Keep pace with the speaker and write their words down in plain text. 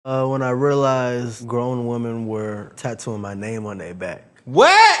When I realized grown women were tattooing my name on their back.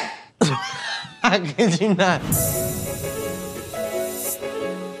 What? How could you not?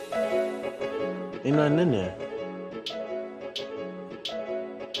 Ain't nothing in there.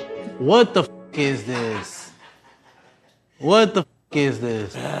 What the is this? What the is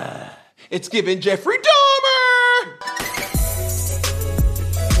this? It's giving Jeffrey Dahmer!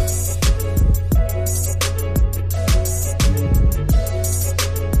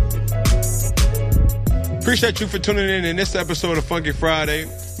 Appreciate you for tuning in this episode of Funky Friday.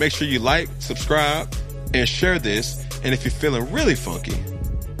 Make sure you like, subscribe, and share this. And if you're feeling really funky,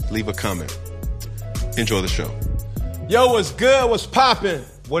 leave a comment. Enjoy the show. Yo, what's good? What's poppin'?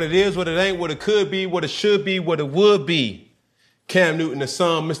 What it is, what it ain't, what it could be, what it should be, what it would be. Cam Newton, the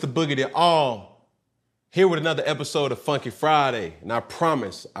son, Mr. Boogie, the all. Here with another episode of Funky Friday. And I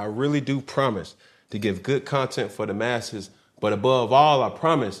promise, I really do promise to give good content for the masses. But above all, I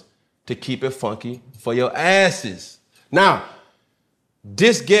promise to keep it funky for your asses. Now,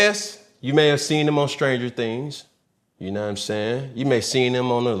 this guest, you may have seen him on Stranger Things. You know what I'm saying? You may have seen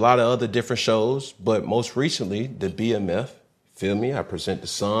him on a lot of other different shows, but most recently, the BMF. Feel me? I present the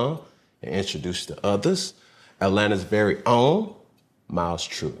song and introduce the others. Atlanta's very own, Myles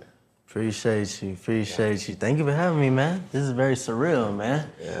Truitt. Appreciate you. Thank you for having me, man. This is very surreal, man.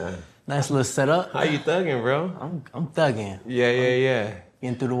 Yeah. Nice little setup. How you thugging, bro? I'm thugging. Yeah.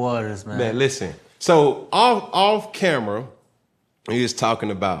 Getting through the waters, man. Man, listen. So off camera, you was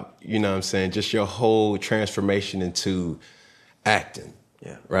talking about, you know what I'm saying, just your whole transformation into acting.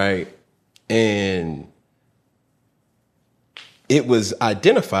 Yeah. Right? And it was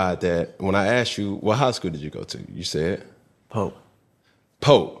identified that when I asked you, what high school did you go to? You said? Pope.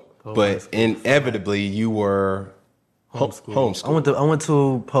 But inevitably you were homeschooled. I went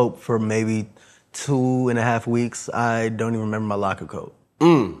to Pope for maybe 2.5 weeks. I don't even remember my locker code.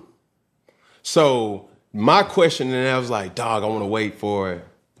 So my question, and I was like, dog, I want to wait for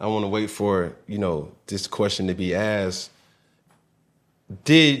it, you know, this question to be asked.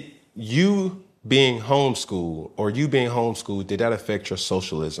 Did you being homeschooled, did that affect your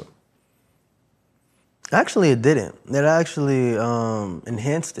socialism? Actually, it didn't. It actually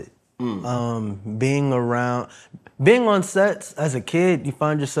enhanced it. Being on sets as a kid, you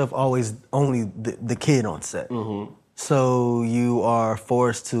find yourself always only the kid on set. Mm-hmm. So you are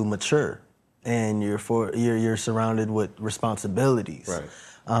forced to mature, and you're surrounded with responsibilities. Right.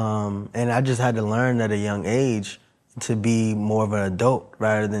 And I just had to learn at a young age to be more of an adult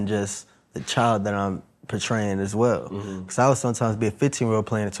rather than just the child that I'm portraying as well. Because I would sometimes be a 15-year-old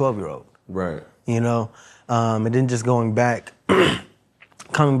playing a 12-year-old. Right. You know? And then just coming back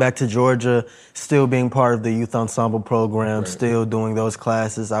to Georgia, still being part of the youth ensemble program, still doing those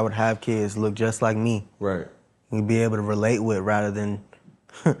classes, I would have kids look just like me. Right. We'd be able to relate with rather than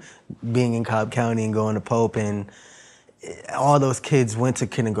being in Cobb County and going to Pope, and all those kids went to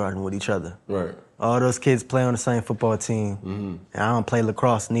kindergarten with each other. Right. All those kids play on the same football team. Mm-hmm. And I don't play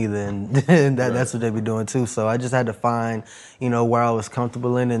lacrosse neither, and that's what they be doing too. So I just had to find, you know, where I was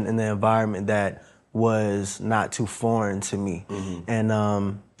comfortable in the environment that was not too foreign to me. Mm-hmm.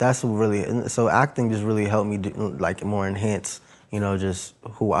 And that's what really, so acting just really helped me more enhance, you know, just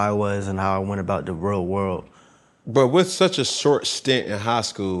who I was and how I went about the real world. But with such a short stint in high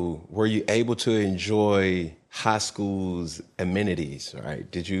school, were you able to enjoy high school's amenities, right?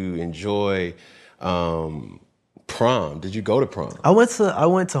 Did you enjoy prom? Did you go to prom? I went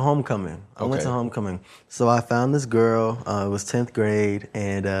to homecoming. I went to homecoming. So I found this girl. It was 10th grade,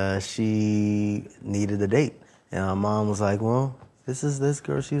 and she needed a date. And my mom was like, "Well, this is this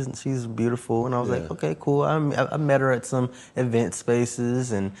girl. She's beautiful." And I was like, "Okay, cool." I met her at some event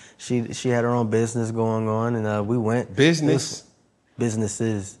spaces, and she had her own business going on, and we went. Businesses.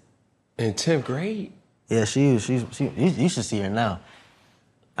 In 10th grade? Yeah, she you should see her now.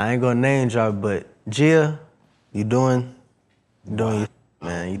 I ain't gonna name drop, but Gia, you doing your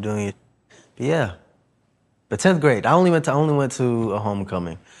man, you doing your yeah. But 10th grade, I only went to a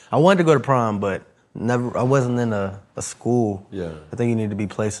homecoming. I wanted to go to prom, but I wasn't in a school. Yeah. I think you need to be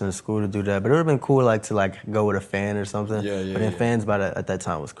placed in a school to do that. But it would have been cool to go with a fan or something. Yeah. But then fans at that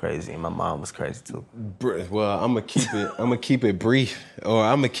time was crazy, and my mom was crazy too. Well, I'm gonna keep it brief, or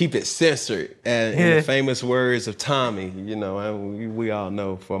I'm gonna keep it censored. And in the famous words of Tommy, you know, we all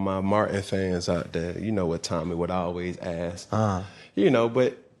know, for my Martin fans out there, you know what Tommy would always ask. You know,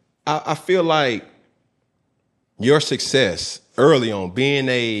 but I feel like your success early on, being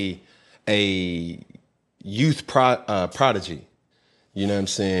a youth prodigy, you know what I'm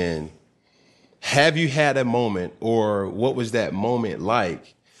saying? Have you had a moment, or what was that moment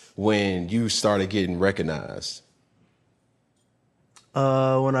like when you started getting recognized?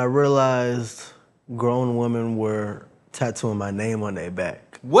 When I realized grown women were tattooing my name on their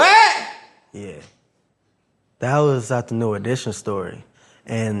back. What? Yeah. That was at the New Edition story.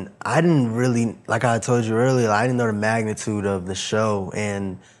 And I didn't really, like I told you earlier, I didn't know the magnitude of the show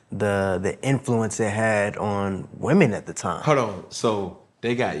and the influence it had on women at the time. Hold on. So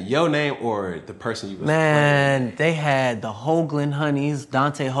they got your name or the person you was Man, they had the Hoagland Honeys.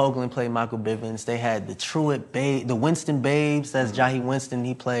 Dante Hoagland played Michael Bivins. They had the Truitt the Winston Babes. That's Jahi Winston.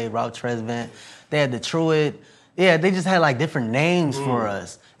 He played Ralph Tresvant. They had the Truitt. Yeah, they just had like different names for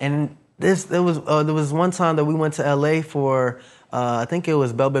us. And there was one time that we went to LA for I think it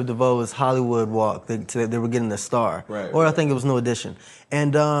was Belle Biv DeVoe's Hollywood Walk. They were getting the star. Right, or I think it was New Edition.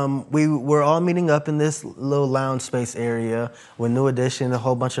 And we were all meeting up in this little lounge space area with New Edition, a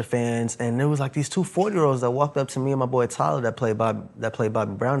whole bunch of fans. And there was like these two 40-year-olds that walked up to me and my boy Tyler that played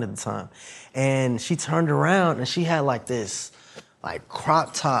Bobby Brown at the time. And she turned around and she had like this like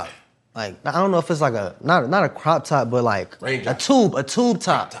crop top. Like, I don't know if it's like not a crop top, but like a tube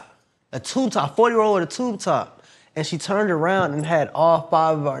top. A tube top, 40-year-old with a tube top. And she turned around and had all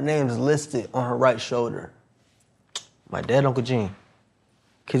 5 of our names listed on her right shoulder. My dad, Uncle Gene.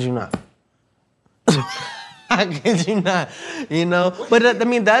 Kid you not. I kid you not. You know? But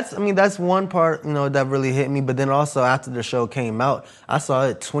that's one part, you know, that really hit me. But then also after the show came out, I saw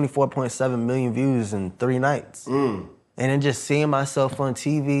it 24.7 million views in 3 nights. And then just seeing myself on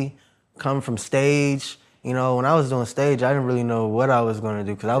TV, coming from stage. You know, when I was doing stage, I didn't really know what I was going to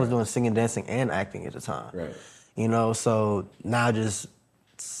do because I was doing singing, dancing, and acting at the time. Right. You know, so now just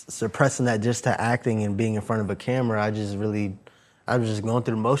suppressing that just to acting and being in front of a camera, I was just going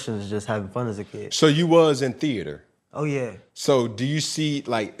through the motions, just having fun as a kid. So you was in theater? Oh, yeah. So do you see,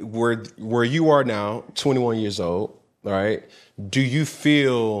 like, where you are now, 21 years old, right? Do you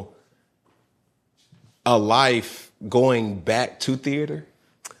feel a life going back to theater?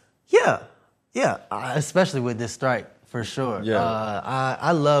 Yeah, especially with this strike, for sure. Yeah.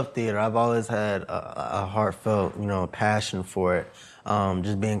 I love theater. I've always had a heartfelt, you know, passion for it.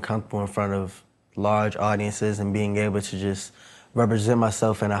 Just being comfortable in front of large audiences and being able to just represent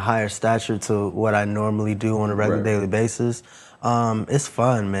myself in a higher stature to what I normally do on a regular daily basis. It's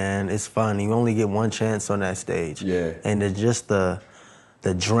fun, man. It's fun. You only get one chance on that stage. Yeah. And it's just the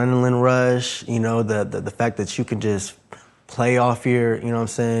adrenaline rush, you know, the fact that you can just play off your, you know what I'm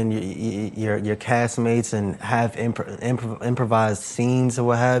saying, your castmates and have improvised scenes or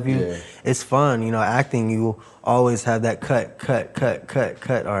what have you. Yeah. It's fun. You know, acting, you always have that cut. All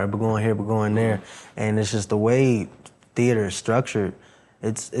right, we're going here, we're going there. And it's just the way theater is structured.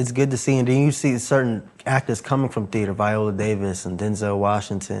 It's good to see. And then you see certain actors coming from theater, Viola Davis and Denzel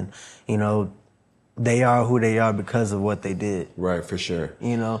Washington, you know, they are who they are because of what they did. Right, for sure.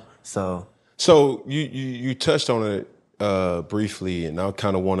 You know, so. So you touched on it briefly, and I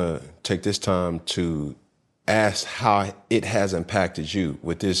kind of want to take this time to ask how it has impacted you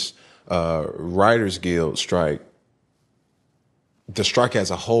with this Writers Guild strike, the strike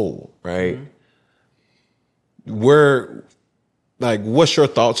as a whole, right? What's your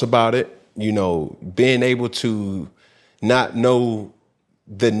thoughts about it? You know, being able to not know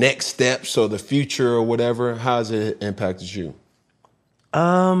the next steps or the future or whatever, how has it impacted you?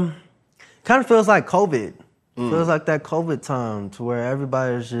 Kind of feels like COVID. Feels like that COVID time to where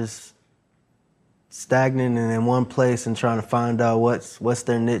everybody's just stagnant and in one place and trying to find out what's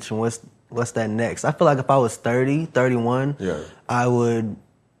their niche and what's that next. I feel like if I was 30, 31, I would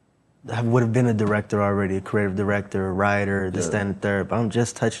have been a director already, a creative director, a writer, this, that, and the third. But I'm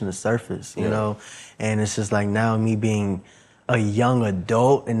just touching the surface, you know? And it's just like now me being a young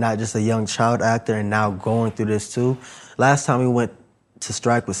adult and not just a young child actor and now going through this too. Last time we went to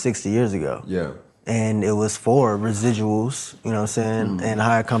strike was 60 years ago. Yeah. And it was for residuals, you know what I'm saying, and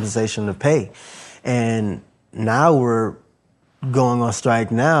higher compensation to pay. And now we're going on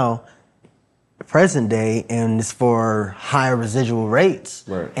strike now, present day, and it's for higher residual rates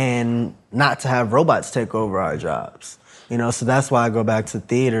and not to have robots take over our jobs. You know, so that's why I go back to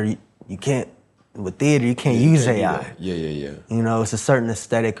theater. You can't use AI. Yeah. You know, it's a certain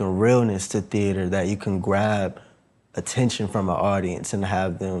aesthetic and realness to theater that you can grab attention from an audience and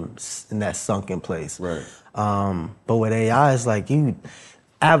have them in that sunken place. Right. But with AI, it's like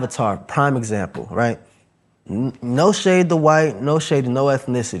Avatar, prime example, right? No shade to white, no shade to no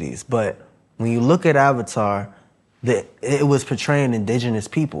ethnicities, but when you look at Avatar, it was portraying indigenous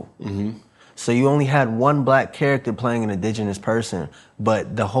people. So you only had one black character playing an indigenous person,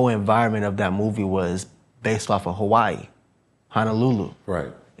 but the whole environment of that movie was based off of Hawaii, Honolulu.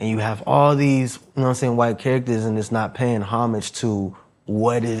 Right. And you have all these, you know what I'm saying, white characters, and it's not paying homage to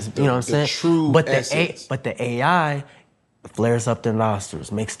what is, you know what I'm saying? True but essence. But the AI flares up their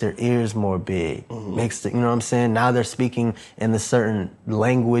nostrils, makes their ears more big, makes you know what I'm saying? Now they're speaking in the certain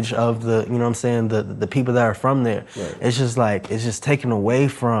language of the, you know what I'm saying, the people that are from there. Right. It's just like, it's just taken away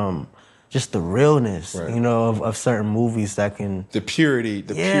from just the realness, Right. you know, of certain movies that can... The purity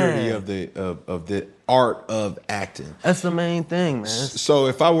of the art of acting. That's the main thing, man. So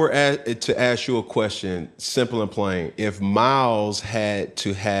if I were to ask you a question, simple and plain, if Myles had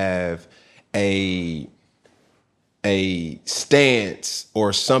to have a stance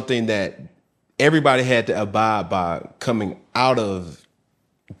or something that everybody had to abide by coming out of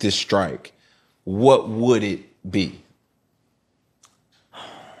this strike, what would it be?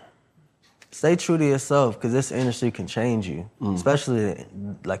 Stay true to yourself, because this industry can change you, especially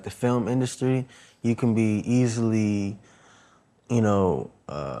like the film industry. You can be easily, you know,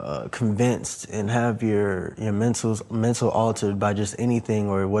 convinced and have your mental altered by just anything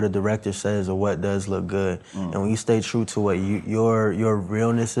or what a director says or what does look good. And when you stay true to what your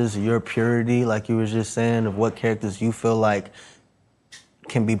realness is, your purity, like you were just saying, of what characters you feel like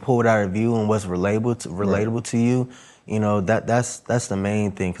can be pulled out of you and what's relatable to you, you know, that's the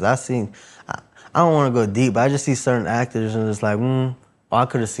main thing. Because I don't want to go deep, but I just see certain actors and it's like, well, I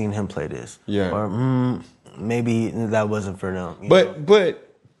could have seen him play this. Yeah. Or maybe that wasn't for them. But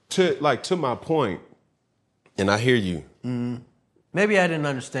to my point, and I hear you. Maybe I didn't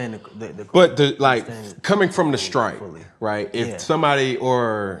understand coming from the strike, fully. right? If somebody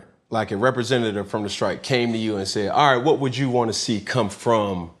or like a representative from the strike came to you and said, all right, what would you want to see come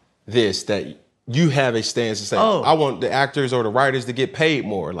from this, that you have a stance to say, I want the actors or the writers to get paid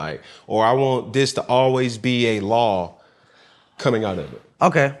more, like, or I want this to always be a law coming out of it.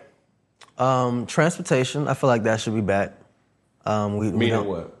 Okay. Transportation, I feel like that should be back. Meaning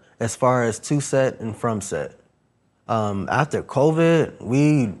what? As far as to set and from set. After COVID,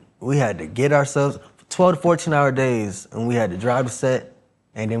 we had to get ourselves 12 to 14-hour days, and we had to drive to set,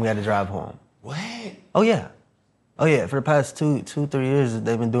 and then we had to drive home. What? Oh, yeah. For the past 2-3 years,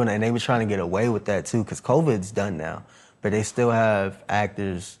 they've been doing it, and they were trying to get away with that, too, because COVID's done now. But they still have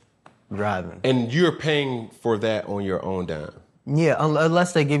actors driving. And you're paying for that on your own dime? Yeah,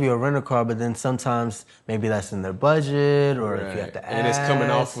 unless they give you a rental car, but then sometimes maybe that's in their budget, or if you have to ask. And it's coming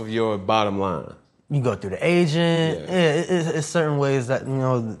off of your bottom line. You go through the agent. Yeah, it's certain ways that, you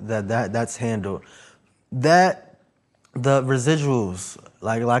know, that's handled. The residuals,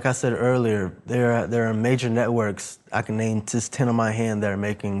 like I said earlier, there are major networks, I can name just 10 on my hand, that are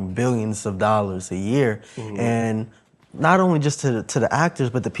making billions of dollars a year. And not only just to the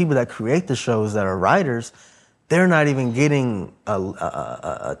actors, but the people that create the shows that are writers, they're not even getting a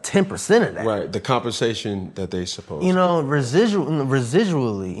 10% of that. Right, the compensation that they suppose. You know,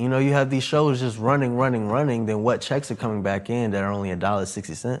 residually, you know, you have these shows just running, then what checks are coming back in that are only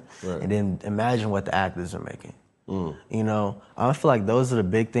 $1.60? Right. And then imagine what the actors are making. You know, I feel like those are the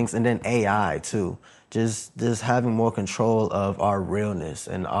big things. And then AI, too. Just having more control of our realness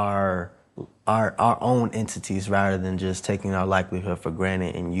and our own entities rather than just taking our livelihood for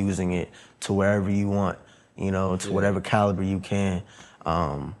granted and using it to wherever you want. You know, to whatever caliber you can.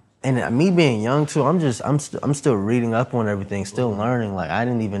 And me being young too, I'm still reading up on everything, still learning. Like, I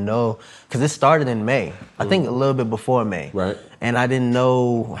didn't even know, because it started in May. I think a little bit before May. Right. And I didn't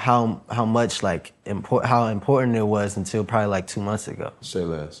know how much how important it was until probably like 2 months ago. Say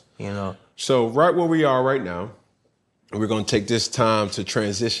less. You know. So right where we are right now, we're gonna take this time to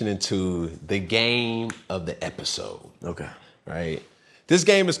transition into the game of the episode. Okay. Right. This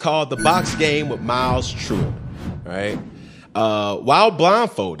game is called the Box Game with Myles Truitt, right? While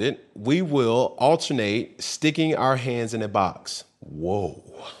blindfolded, we will alternate sticking our hands in a box. Whoa.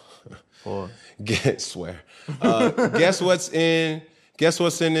 Guess what's in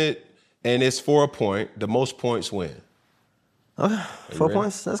it, and it's for a point. The most points win. Okay, 4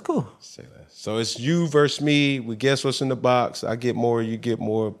 points, that's cool. Say that. So it's you versus me. We guess what's in the box. I get more, you get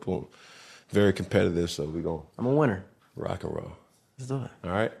more. Boom. Very competitive, so we going. I'm a winner. Rock and roll. Let's do it.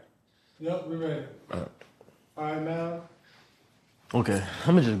 All right? Yep, we're ready. All right, now. Okay,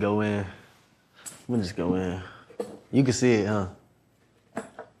 I'm gonna just go in. You can see it, huh?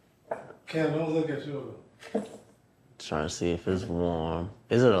 Cam, don't look at yours. Trying to see if it's warm.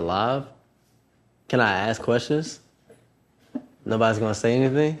 Is it alive? Can I ask questions? Nobody's gonna say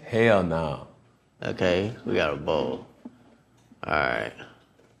anything? Hell no. Okay, we got a bowl. All right.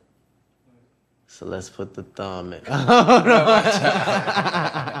 So let's put the thumb in.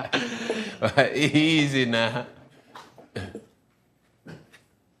 Easy now.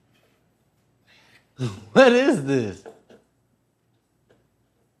 What is this?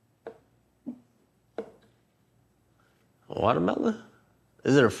 Watermelon?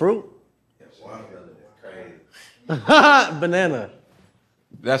 Is it a fruit? Watermelon is crazy. Banana.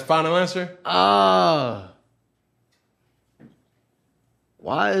 That's final answer?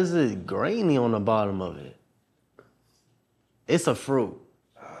 Why is it grainy on the bottom of it? It's a fruit.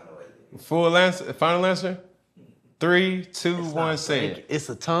 Full answer? Final answer? 3, 2, 1, say it. It's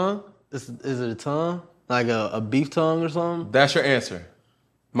a tongue? Is it a tongue? Like a beef tongue or something? That's your answer.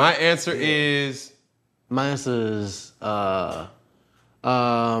 My answer is... My answer is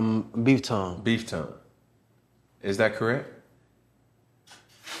beef tongue. Beef tongue. Is that correct?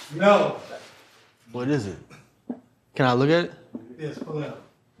 No. What is it? Can I look at it? Yes, pull out.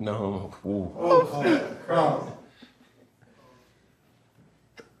 No. Ooh. Oh.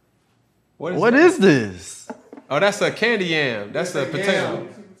 What is this? Oh, that's a candy yam. That's a potato.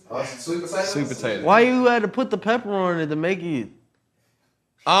 Sweet potato? Sweet potato. Why you had to put the pepper on it to make it?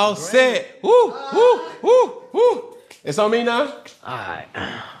 All set. Woo, woo, woo, woo. It's on me now? All right.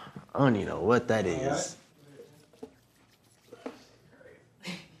 I don't even know what that is.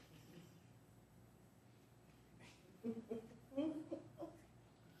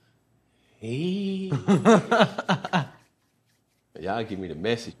 Hey. Y'all give me the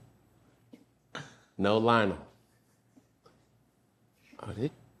message. No Lionel. Oh, this?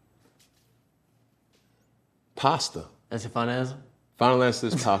 Pasta. That's your final answer? Final answer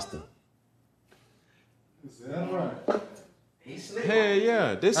is pasta. Is that right? Hell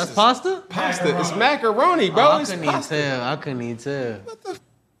yeah. This That's is pasta? pasta. It's macaroni, bro. I It's couldn't even pasta. tell. I couldn't even tell.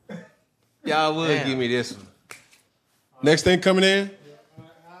 Y'all would Damn. give me this one. Next thing coming in.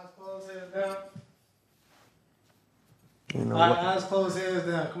 Eyes closed, hands down. You know All right, what? eyes closed, hands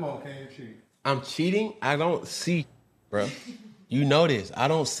down. Come on, can you cheat? I'm cheating. I don't see, bro. You know this. I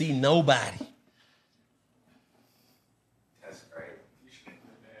don't see nobody. That's great.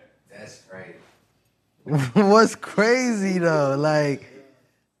 That's great. What's crazy though? Like,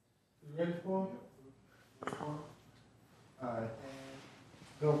 You ready for it? All right.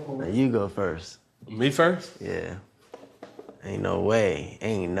 Go for it. you go first. Me first? Yeah. Ain't no way.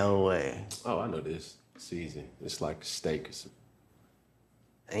 Ain't no way. Oh, I know this. Season. It's like steak.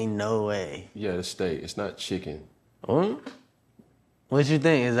 Ain't no way. Yeah, it's steak. It's not chicken. Huh? What you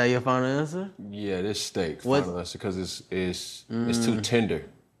think? Is that your final answer? Yeah, this steak. What? Final answer because it's too tender.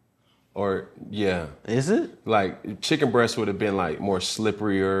 Or yeah, Is it? like chicken breast would have been like more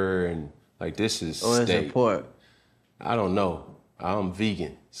slipperier and like this is Or is steak. it pork? I don't know. I'm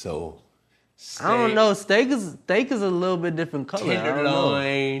vegan, so steak, I don't know. Steak is a little bit different color. I don't know.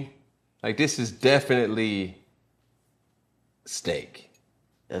 tenderloin. Like this is definitely steak.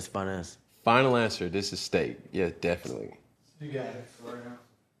 That's final answer. Final answer. This is steak. Yeah, definitely. You got it for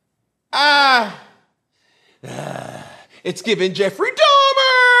right now. It's giving Jeffrey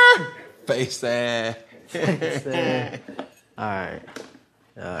Dahmer. Face ass. All right.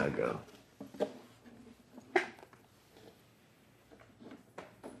 There I go.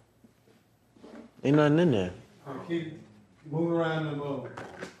 Ain't nothing in there. All right, keep moving around the bowl.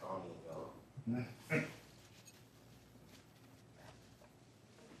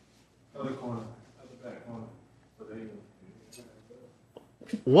 Other corner. Other back corner. There you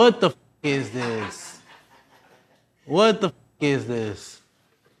go. What the is this? What the is this?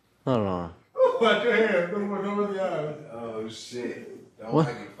 Hold on. Watch your hair. Don't over the eyes. Oh, shit. Don't What?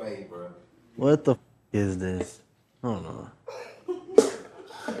 make it fade, bro. What the is this? Hold on.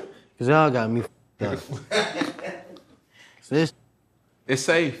 Cause y'all got me up. This, It's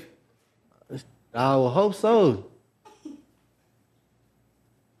safe. I will hope so.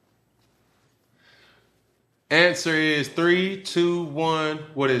 Answer is 3, 2, 1.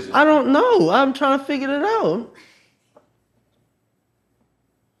 What is it? I don't know. I'm trying to figure it out.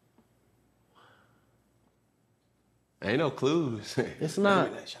 Ain't no clues. It's not.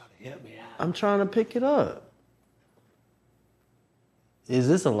 I'm trying to pick it up. Is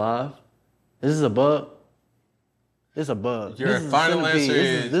this alive? Is this a bug? This is a bug. Your This is a final centipede. answer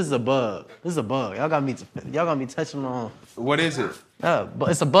is- This is a bug. This is a bug. Y'all got me touching on. What is it? But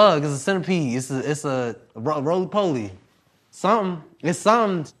it's a bug. It's a centipede. It's a roly poly. Something. It's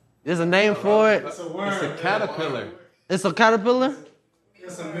something. There's a name for it. That's a worm. It's a caterpillar. It's a caterpillar.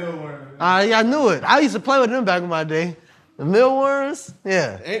 It's a mealworm. Yeah, I knew it. I used to play with them back in my day. The mealworms.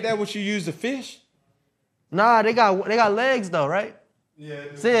 Yeah. Ain't that what you use to fish? Nah, they got legs though, right? Yeah.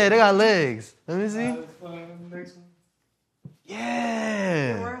 See, yeah, they got legs. Let me see. Next one. They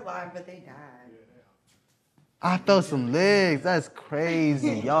Yeah. were alive, but they died. I felt some legs. That's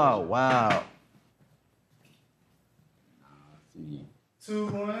crazy. Y'all, wow. 2,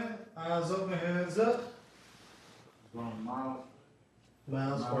 1. Eyes open, hands up.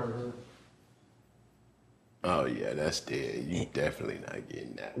 Miles first. Oh yeah, that's dead. You definitely not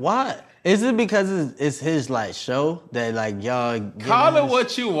getting that. Why? Is it because it's his like show that like y'all Call it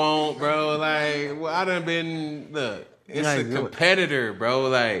what you want, bro. Like, well, I done been look. It's Like, a competitor, bro.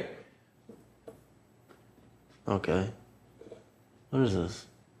 Like, okay. What is this?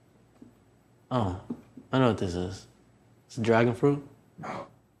 Oh, I know what this is. It's dragon fruit.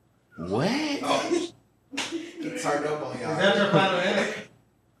 what? He turned up on y'all. Is that your final answer?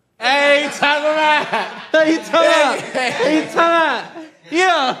 Hey, talk about. Hey, time! Hey, time!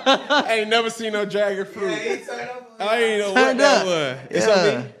 Yeah! I ain't never seen no dragon fruit. He turned up on I ain't know what Turned that up. was. It's Yeah.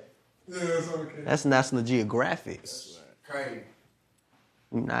 on me. Yeah, it's okay. That's National Geographic. Crazy.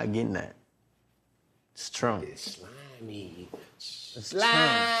 You're not getting that. It's Trump. Slimy. It's Slime.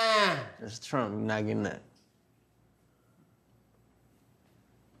 Trump. It's Trump. You're not getting that.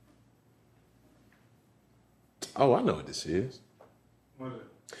 Oh, I know what this is. What is it?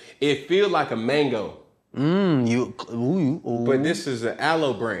 It feels like a mango, but this is an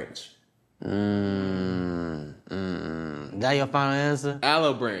aloe branch. That your final answer?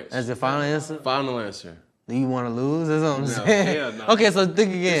 Aloe branch. That's your final answer? Final answer. Do you want to lose? That's what I'm No, saying. hell no. Okay, so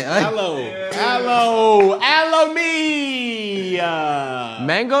think again. Aloe me.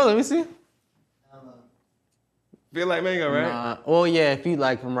 Mango? Let me see. Feel like mango, right? Oh yeah, if you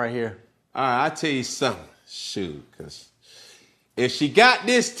like from right here. All right, I'll tell you something. Shoot, because if she got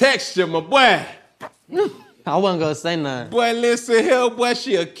this texture, my boy, I wasn't gonna say nothing. boy, listen here, boy,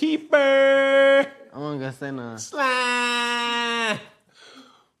 she a keeper. I wasn't gonna say nothing. Slime.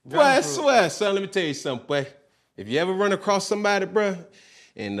 Boy, I swear, son, let me tell you something, boy. If you ever run across somebody, bruh,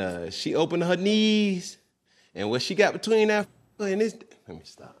 and she opened her knees, and what she got between that and this, let me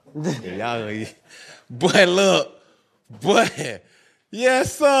stop. And y'all, boy, look, boy,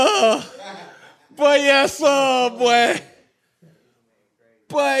 yes, sir. Boy, yes, sir, boy.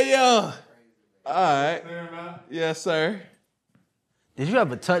 Boy, yo. All right. Yes, sir. Did you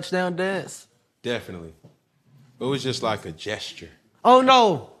have a touchdown dance? Definitely. It was just like a gesture. Oh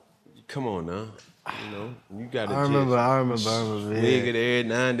no! Come on now. You know, you got to I remember. swig Yeah. it every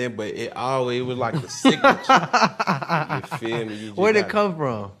now and then, but it was like the signature. You feel me? You just Where'd it gotta- come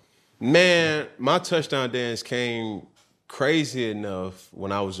from? Man, my touchdown dance came crazy enough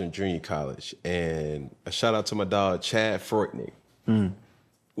when I was in junior college. And a shout out to my dog, Chad Fortney.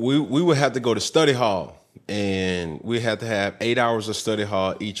 We would have to go to study hall, and we had to have 8 hours of study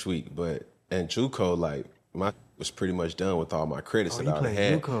hall each week. But in JUCO, like, my was pretty much done with all my credits that I already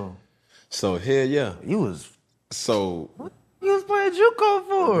had. JUCO. So, hell yeah. You was playing JUCO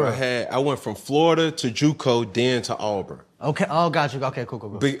for? I went from Florida to JUCO, then to Auburn. Okay. Oh, got you. Okay, cool.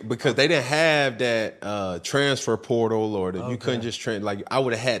 Because they didn't have that transfer portal, or you couldn't just train. Like, I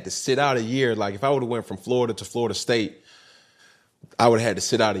would have had to sit out a year. Like, if I would have went from Florida to Florida State, I would have had to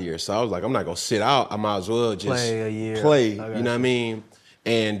sit out a year. So I was like, I'm not going to sit out. I might as well just Play a year. play, you know what I mean?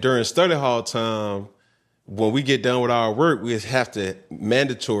 And during study hall time, when we get done with our work, we have to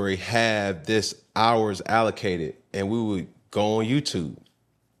mandatory have this hours allocated, and we would go on YouTube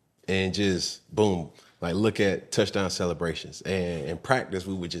and just boom, like look at touchdown celebrations. And in practice,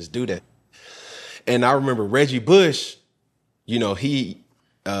 we would just do that. And I remember Reggie Bush, you know, he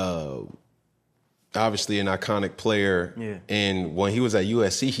obviously an iconic player. Yeah. And when he was at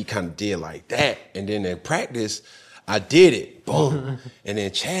USC, he kind of did like that. And then in practice, I did it. Boom. And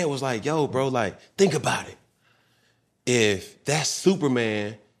then Chad was like, yo, bro, like, think about it. If that's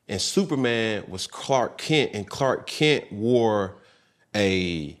Superman and Superman was Clark Kent and Clark Kent wore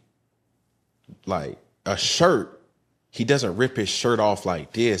a shirt, he doesn't rip his shirt off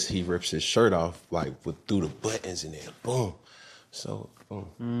like this. He rips his shirt off like through the buttons and then boom. So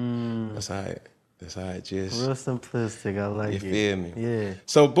boom. That's how it just. Real simplistic. I like You it. feel me? Yeah.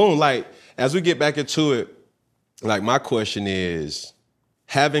 So boom, like as we get back into it, like my question is,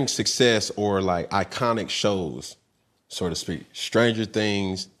 having success or like iconic shows, so to speak, Stranger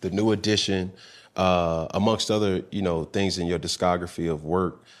Things, The New Edition, amongst other, you know, things in your discography of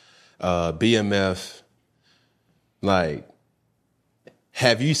work, BMF, like,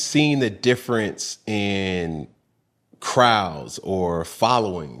 have you seen the difference in crowds or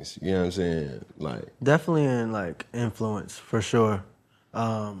followings? You know what I'm saying? Like, Definitely in like influence for sure.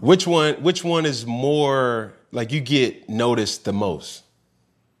 which one is more like you get noticed the most?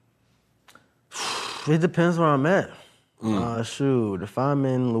 It depends where I'm at. Shoot, if I'm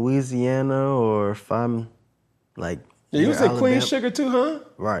in Louisiana or if I'm like Yeah, you near was at Queen Alabama- Sugar too, huh?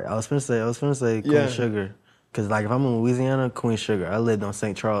 Right. I was gonna say Queen Yeah. Sugar. Cause like if I'm in Louisiana, Queen Sugar. I lived on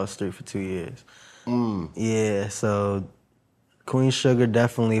St. Charles Street for 2 years. Yeah, so Queen Sugar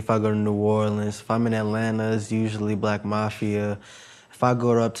definitely if I go to New Orleans. If I'm in Atlanta, it's usually Black Mafia. If if I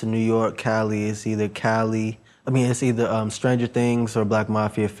go up to New York, Cali, it's either Stranger Things or Black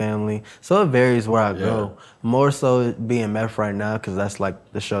Mafia Family. So it varies where I go. More so BMF right now because that's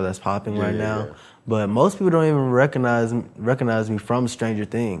like the show that's popping right now. Yeah. But most people don't even recognize me from Stranger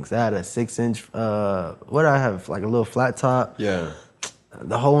Things. I had a 6-inch, what I have, like a little flat top. Yeah.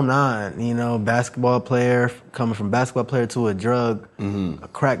 The whole nine, you know, basketball player, coming from basketball player to a drug, a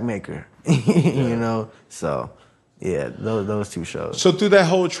crack maker, you know. So, yeah, those two shows. So through that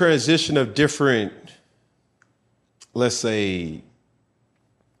whole transition of different, let's say,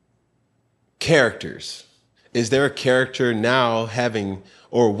 characters, is there a character now having,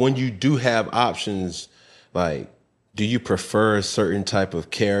 or when you do have options, like, do you prefer a certain type of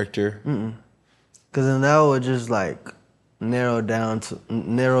character? Because then that would just like narrow down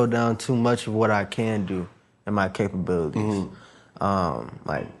too much of what I can do and my capabilities.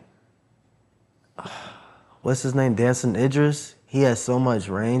 Like, what's his name? Dancing Idris. He has so much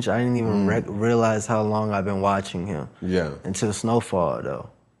range. I didn't even realize how long I've been watching him. Yeah. Until Snowfall, though.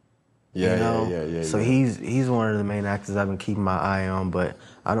 Yeah, you know? yeah. So he's one of the main actors I've been keeping my eye on. But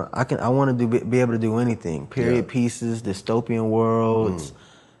I want to be able to do anything. Period pieces, dystopian worlds,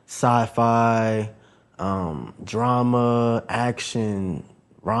 sci-fi, drama, action,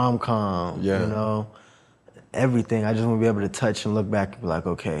 rom-com. You know, everything. I just want to be able to touch and look back and be like,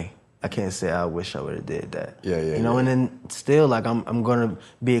 okay, I can't say I wish I would have did that. You know, and then still, like, I'm gonna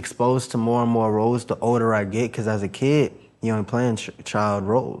be exposed to more and more roles the older I get. Because as a kid, you only playing child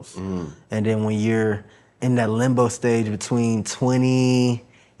roles. And then when you're in that limbo stage between 20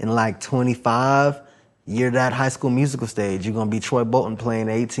 and like 25, you're that High School Musical stage. You're gonna be Troy Bolton playing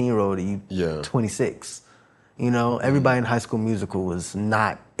an 18-year-old and you 26. You know, everybody in High School Musical was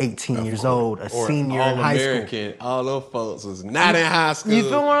not 18 years old, a senior in high school. All those folks was not in high school. You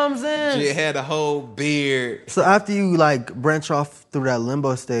feel what I'm saying? You had a whole beard. So after you like branch off through that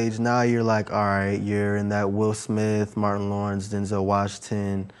limbo stage, now you're like, all right, you're in that Will Smith, Martin Lawrence, Denzel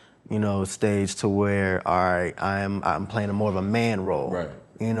Washington, you know, stage to where, all right, I'm playing more of a man role. Right.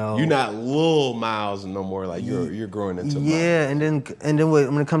 You know, you're not little Myles no more. Like you're growing into Myles. And then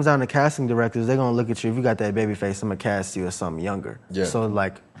when it comes down to casting directors, they're gonna look at you. If you got that baby face, I'm gonna cast you as something younger. Yeah. So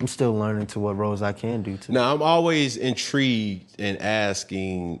like, I'm still learning to what roles I can do too. Now I'm always intrigued in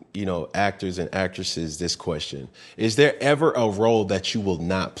asking, you know, actors and actresses this question: is there ever a role that you will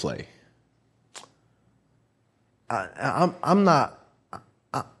not play? I'm not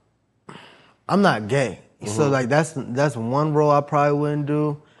gay. So like that's one role I probably wouldn't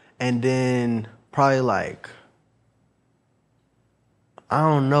do, and then probably like, I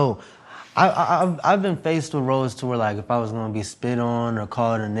don't know. I've been faced with roles to where like if I was gonna be spit on or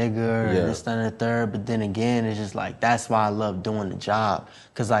called a nigger or this, that, and the third, but then again it's just like that's why I love doing the job,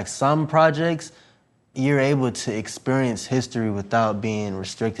 because like some projects you're able to experience history without being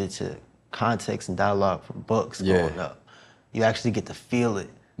restricted to context and dialogue from books growing up. You actually get to feel it.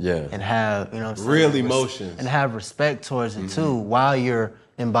 And have, you know what I'm saying? Real emotions. And have respect towards it too, while you're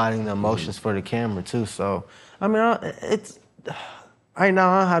embodying the emotions for the camera too. So, I mean, it's right now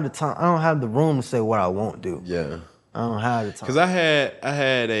I don't have the time. I don't have the room to say what I won't do. I don't have the time. Because I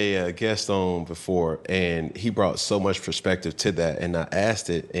had a guest on before, and he brought so much perspective to that, and I asked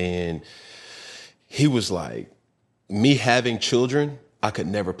it, and he was like, me having children, I could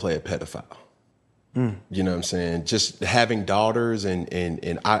never play a pedophile. You know what I'm saying? Just having daughters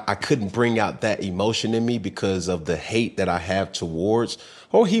and I couldn't bring out that emotion in me because of the hate that I have towards,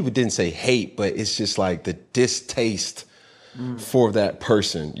 or he didn't say hate, but it's just like the distaste for that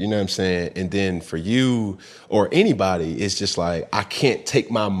person. You know what I'm saying? And then for you or anybody, it's just like, I can't take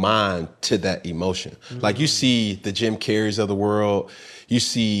my mind to that emotion. Like you see the Jim Carreys of the world, you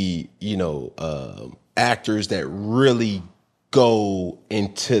see, you know, actors that really go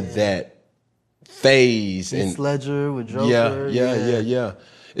into that phase. And Ledger with Joker. Yeah.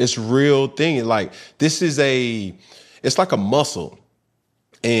 It's real thing. Like this is it's like a muscle.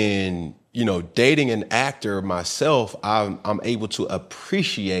 And, you know, dating an actor myself, I'm able to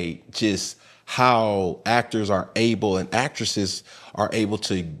appreciate just how actors are able and actresses are able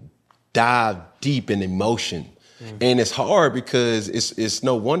to dive deep in emotion. And it's hard because it's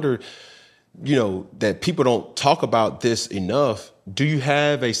no wonder, you know, that people don't talk about this enough. Do you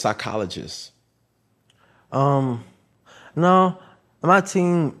have a psychologist? No. My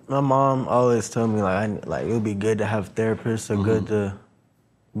team, my mom always told me like it would be good to have therapists or good to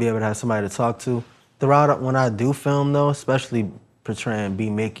be able to have somebody to talk to. Throughout when I do film though, especially portraying B.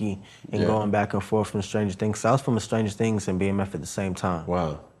 Mickey and going back and forth from Stranger Things. So I was from Stranger Things and BMF at the same time.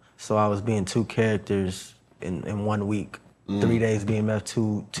 Wow. So I was being two characters in 1 week. 3 days BMF,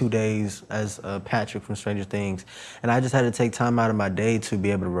 two days as Patrick from Stranger Things. And I just had to take time out of my day to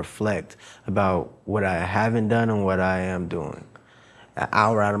be able to reflect about what I haven't done and what I am doing. An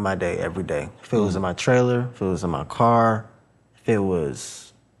hour out of my day every day. If it was in my trailer, if it was in my car, if it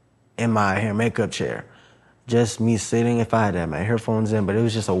was in my hair and makeup chair. Just me sitting, if I had to have my earphones in, but it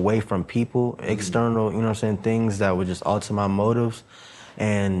was just away from people, external, you know what I'm saying, things that would just alter my motives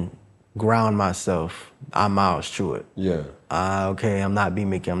and ground myself. I'm Myles Truitt. Yeah. Okay, I'm not B.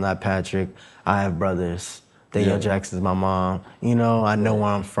 Mickey, I'm not Patrick. I have brothers. Danielle Jackson's my mom. You know, I know where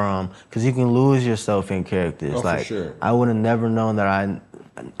I'm from. Because you can lose yourself in characters. Oh, like, for sure. I would have never known that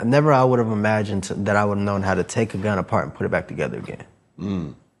I would have imagined that I would have known how to take a gun apart and put it back together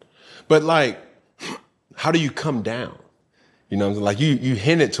again. But like, how do you come down? You know, like you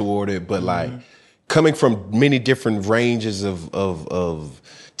hinted toward it, but like coming from many different ranges of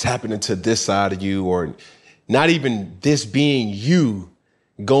tapping into this side of you, or not even this being you,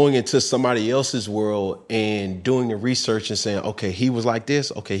 going into somebody else's world and doing the research and saying, okay, he was like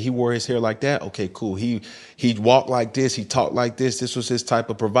this. Okay, he wore his hair like that. Okay, cool. He walked like this. He talked like this. This was his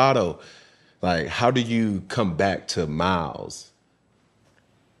type of bravado. Like, how do you come back to Myles?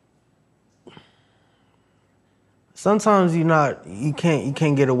 Sometimes you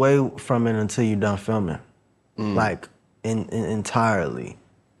can't get away from it until you're done filming, like entirely,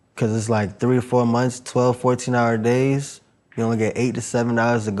 because it's like 3 to 4 months, 12, 14-hour days. You only get 8 to 7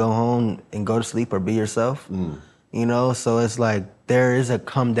 hours to go home and go to sleep or be yourself. You know, so it's like there is a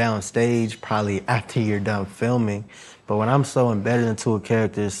come down stage probably after you're done filming. But when I'm so embedded into a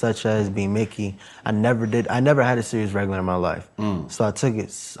character such as B. Mickey, I never had a series regular in my life. So I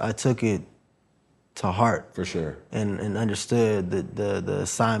took it to heart. For sure. And understood the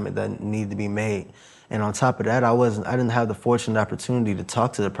assignment that needed to be made. And on top of that, I didn't have the fortunate opportunity to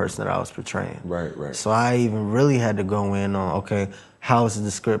talk to the person that I was portraying. Right. So I even really had to go in on, okay, how is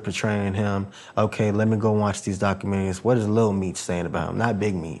the script portraying him? Okay, let me go watch these documentaries. What is Lil Meech saying about him? Not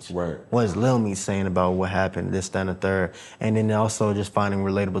Big Meech. Right. What is Lil Meech saying about what happened, this, that, and the third? And then also just finding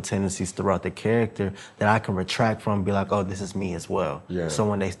relatable tendencies throughout the character that I can retract from and be like, oh, this is me as well. Yeah. So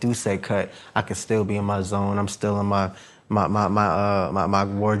when they do say cut, I can still be in my zone. I'm still in my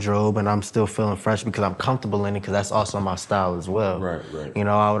wardrobe, and I'm still feeling fresh because I'm comfortable in it, because that's also my style as well. Right. You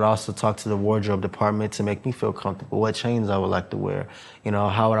know, I would also talk to the wardrobe department to make me feel comfortable, what chains I would like to wear, you know,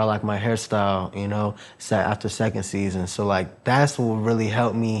 how would I like my hairstyle, you know, after second season. So like, that's what really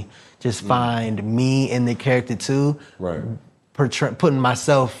helped me just find me in the character too. Right. Putting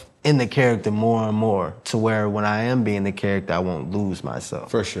myself in the character more and more, to where when I am being the character, I won't lose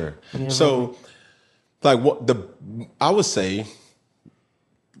myself. For sure. Yeah, So, like, I would say,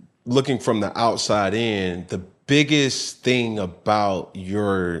 looking from the outside in, the biggest thing about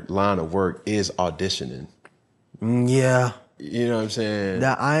your line of work is auditioning. Yeah. You know what I'm saying?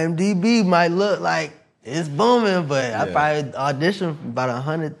 The IMDb might look like it's booming, but I probably auditioned for about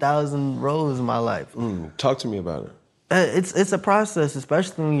 100,000 roles in my life. Talk to me about it. It's a process,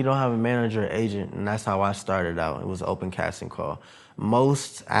 especially when you don't have a manager or agent, and that's how I started out. It was an open casting call.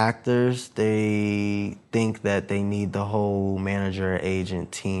 Most actors, they think that they need the whole manager or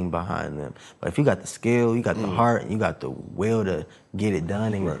agent team behind them. But if you got the skill, you got the heart, you got the will to get it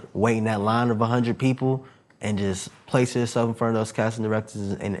done and wait in that line of 100 people and just place yourself in front of those casting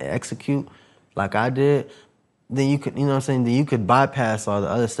directors and execute like I did, then you could, you know what I'm saying, then you could bypass all the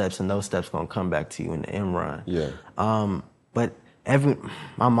other steps, and those steps gonna come back to you in the end run. Yeah. But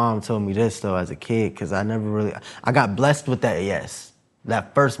my mom told me this though as a kid, because I got blessed with that yes.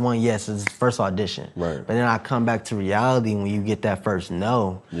 That first one yes is first audition. Right. But then I come back to reality when you get that first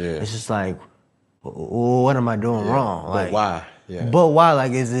no. Yeah. It's just like, what am I doing wrong? But Like, why? Yeah. But why?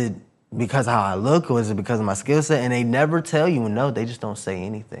 Like, is it because of how I look, or is it because of my skill set? And they never tell you no, they just don't say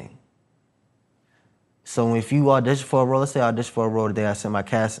anything. So if you audition for a role, let's say I audition for a role today, I send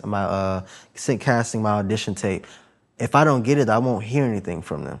casting my audition tape. If I don't get it, I won't hear anything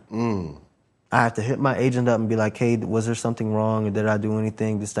from them. I have to hit my agent up and be like, hey, was there something wrong, or did I do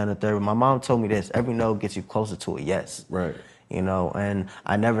anything, this, that, and the third? My mom told me this, every no gets you closer to a yes. Right. You know, and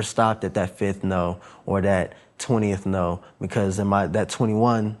I never stopped at that 5th no or that 20th no, because that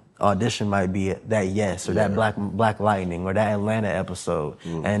 21 audition might be that yes, or that Black Lightning, or that Atlanta episode.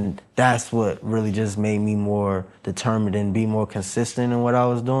 And that's what really just made me more determined and be more consistent in what I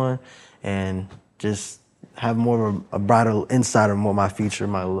was doing, and just have more of a brighter insight of what my future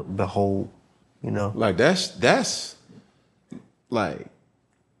might behold, you know? Like, that's like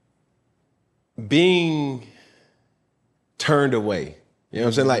being turned away. You know what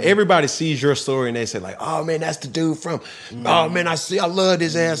I'm saying? Like, everybody sees your story and they say like, oh man, that's the dude from, oh man, I love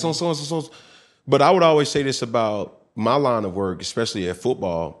his ass on so and so. But I would always say this about my line of work, especially at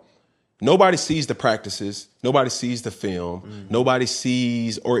football, nobody sees the practices. Nobody sees the film. Mm-hmm. Nobody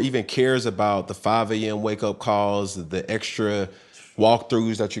sees or even cares about the 5 a.m. wake-up calls, the extra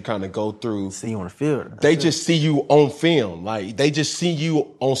walkthroughs that you kind of go through. See you on the field. They just see you on film. Like, they just see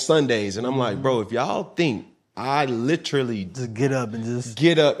you on Sundays. And I'm like, bro, if y'all think I literally just get up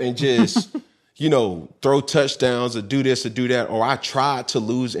and just you know, throw touchdowns or do this or do that, or I tried to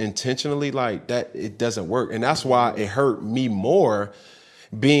lose intentionally, like that, it doesn't work. And that's why it hurt me more,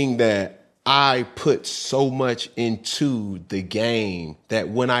 being that I put so much into the game that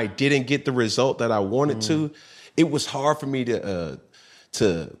when I didn't get the result that I wanted to, it was hard for me to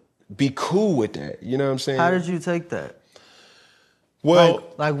be cool with that. You know what I'm saying? How did you take that? Well,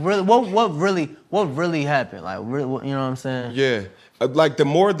 like really, what really happened? Like, really, you know what I'm saying? Yeah. Like, the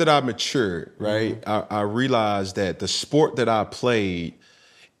more that I matured, right, I realized that the sport that I played,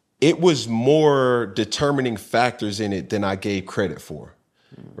 it was more determining factors in it than I gave credit for,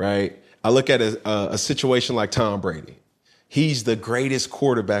 right? I look at a situation like Tom Brady. He's the greatest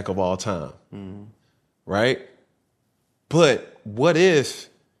quarterback of all time, right? But what if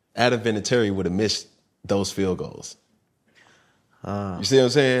Adam Vinatieri would have missed those field goals? You see what I'm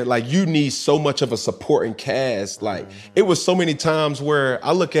saying? Like, you need so much of a supporting cast. Like, it was so many times where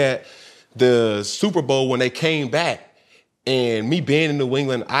I look at the Super Bowl when they came back, and me being in New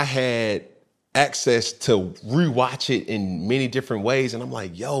England, I had access to rewatch it in many different ways. And I'm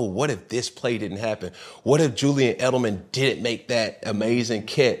like, yo, what if this play didn't happen? What if Julian Edelman didn't make that amazing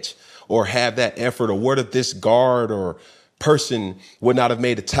catch or have that effort? Or what if this guard or person would not have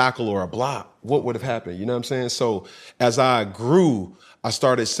made a tackle or a block? What would have happened? You know what I'm saying? So as I grew, I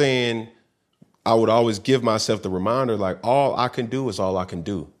started saying, I would always give myself the reminder, like, all I can do is all I can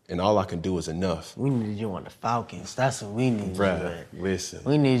do. And all I can do is enough. We need you on the Falcons. That's what we need you at. Listen.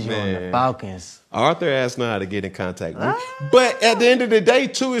 We need you on the Falcons. Arthur asked me how to get in contact with me. But at the end of the day,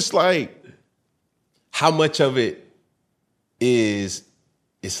 too, it's like, how much of it is,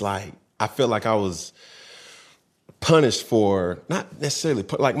 it's like, I feel like I was punished for, not necessarily,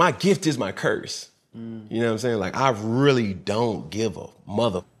 like, my gift is my curse. You know what I'm saying? Like, I really don't give a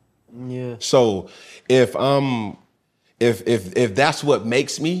mother. Yeah. So if that's what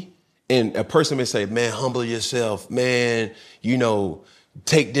makes me, and a person may say, man, humble yourself, man, you know,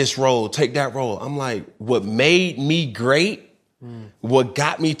 take this role, take that role. I'm like, what made me great, what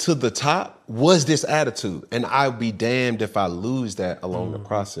got me to the top was this attitude. And I'll be damned if I lose that along the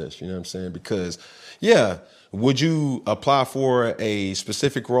process. You know what I'm saying? Because, yeah, would you apply for a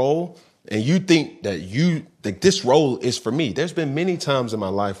specific role and you think that this role is for me? There's been many times in my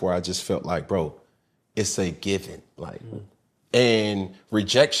life where I just felt like, bro, it's a given. Like, and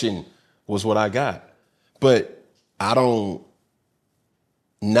rejection was what I got. But I don't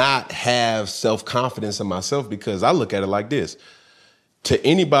not have self-confidence in myself, because I look at it like this. To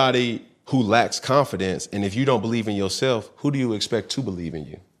anybody who lacks confidence, and if you don't believe in yourself, who do you expect to believe in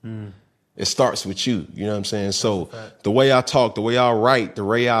you? It starts with you. You know what I'm saying? So the way I talk, the way I write, the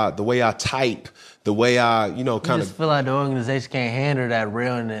way I type, the way I, you know, kind of just feel like the organization can't handle that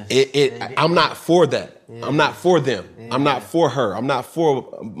realness. I'm not for that. Yeah. I'm not for them. Yeah. I'm not for her. I'm not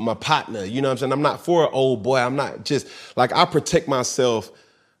for my partner. You know what I'm saying? I'm not for an old boy. I'm not just, like, I protect myself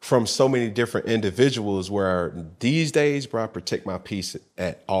from so many different individuals where these days, bro, I protect my peace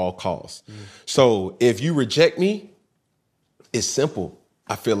at all costs. So if you reject me, it's simple.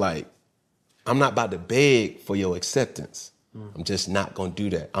 I feel like I'm not about to beg for your acceptance. I'm just not going to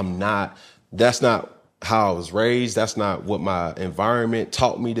do that. That's not how I was raised. That's not what my environment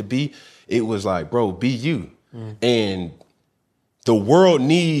taught me to be. It was like, bro, be you. And the world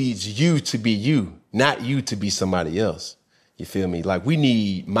needs you to be you, not you to be somebody else. You feel me? Like, we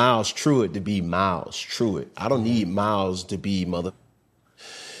need Myles Truitt to be Myles Truitt. I don't need Myles to be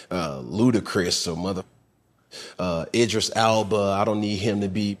Ludacris or Idris Elba. I don't need him to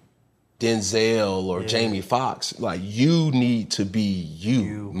be Denzel or Jamie Foxx. Like, you need to be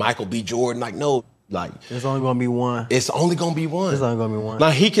you. Michael B. Jordan. Like, no, like, There's only going to be one. it's only going to be one. There's only going to be one.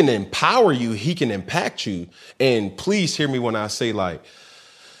 Now, he can empower you. He can impact you. And please hear me when I say, like,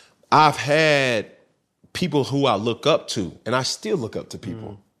 I've had people who I look up to, and I still look up to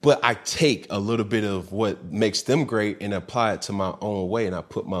people, but I take a little bit of what makes them great and apply it to my own way, and I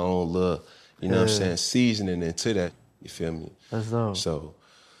put my own little, you know what I'm saying, seasoning into that. You feel me? That's dope. So,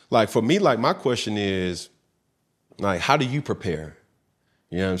 like, for me, like, my question is, like, how do you prepare?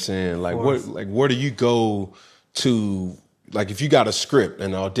 You know what I'm saying? Like, where do you go to, like, if you got a script,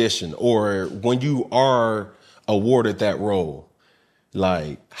 an audition, or when you are awarded that role,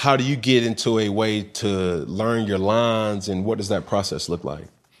 like, how do you get into a way to learn your lines, and what does that process look like?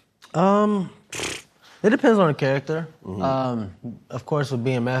 It depends on the character. Of course, with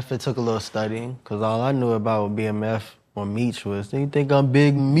BMF, it took a little studying because all I knew about with BMF or Meech was, you think I'm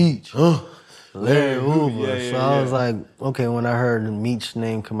Big Meech, huh? Larry Hoover. So I was like, okay, when I heard the Meech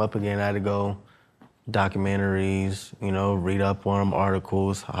name come up again, I had to go documentaries, read up on him,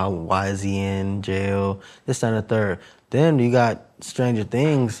 articles, why is he in jail, this, that, and the third. Then you got Stranger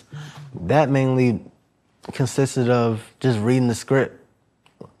Things. That mainly consisted of just reading the script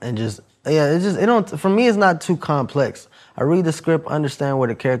and for me, it's not too complex. I read the script, understand where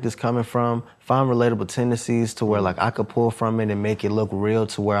the character's coming from, find relatable tendencies to where like I could pull from it and make it look real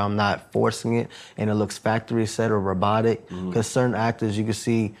to where I'm not forcing it and it looks factory set or robotic. Because certain actors, you can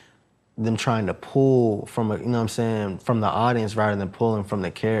see them trying to pull from from the audience rather than pulling from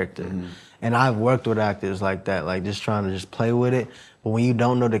the character. And I've worked with actors like that, like just trying to just play with it. But when you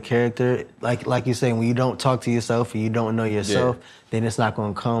don't know the character, like you say, when you don't talk to yourself or you don't know yourself, then it's not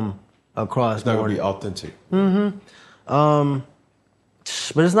going to come across. It's not going to be authentic. But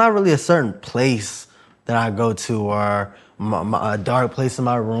it's not really a certain place that I go to or a dark place in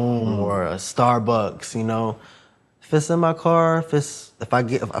my room or a Starbucks, If it's in my car,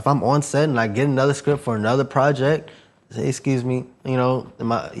 if I'm on set and I get another script for another project, say, excuse me, y'all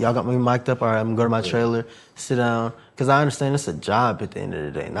got me mic'd up, all right, I'm gonna go to my trailer, sit down, because I understand it's a job at the end of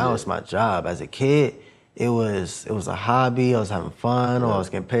the day. Now it's my job. As a kid, it was a hobby, I was having fun, or I was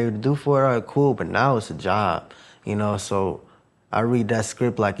getting paid to do for it, all right, cool, but now it's a job, so I read that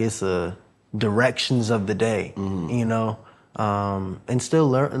script like it's a directions of the day, and still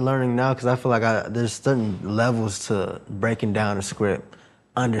learning now, because I feel like there's certain levels to breaking down a script,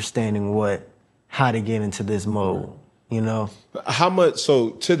 understanding how to get into this mode. How much? So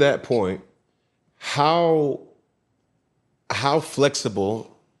to that point, how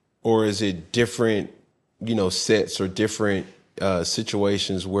flexible, or is it different, sets or different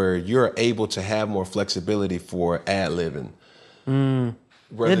situations where you're able to have more flexibility for ad-libbing?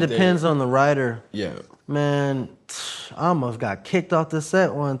 It depends on the writer. Yeah. Man, I almost got kicked off the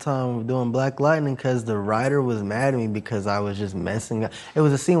set one time doing Black Lightning because the writer was mad at me because I was just messing up. It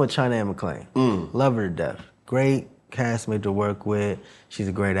was a scene with China Anne McClain. Love her to death. Great castmate to work with. She's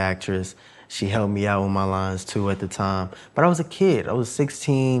a great actress. She helped me out with my lines too at the time. But I was a kid. I was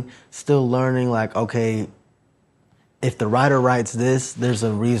 16, still learning like, okay, if the writer writes this, there's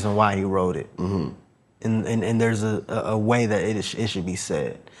a reason why he wrote it. And there's a way that it should be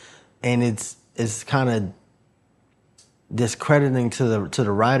said. And it's kind of discrediting to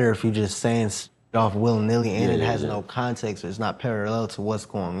the writer if you're just saying off willy-nilly and it has no context or it's not parallel to what's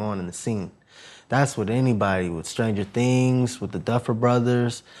going on in the scene. That's with anybody, with Stranger Things, with the Duffer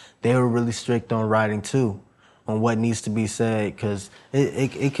Brothers. They were really strict on writing too, on what needs to be said, because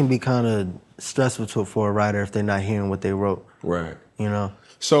it can be kind of stressful for a writer if they're not hearing what they wrote. Right.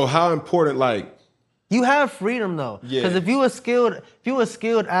 So how important, you have freedom though, because if you a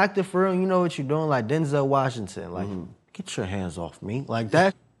skilled actor for real, you know what you're doing. Like Denzel Washington, get your hands off me, like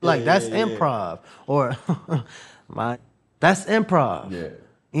that. That's improv, or that's improv. Yeah.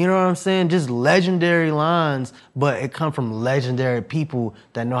 You know what I'm saying? Just legendary lines, but it come from legendary people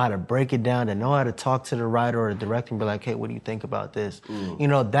that know how to break it down, that know how to talk to the writer or the director and be like, hey, what do you think about this?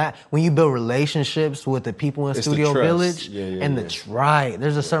 That when you build relationships with the people in Studio Village,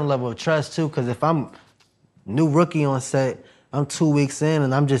 there's a certain level of trust too, because if I'm new rookie on set, I'm 2 weeks in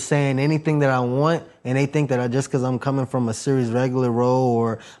and I'm just saying anything that I want, and they think that just because I'm coming from a series regular role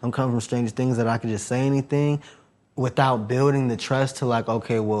or I'm coming from Stranger Things that I can just say anything, without building the trust to like,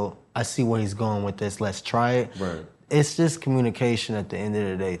 okay, well, I see where he's going with this. Let's try it. Right. It's just communication at the end of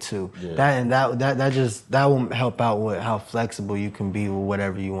the day too. Yeah. That will help out with how flexible you can be with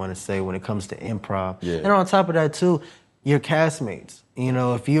whatever you want to say when it comes to improv. Yeah. And on top of that too, your castmates.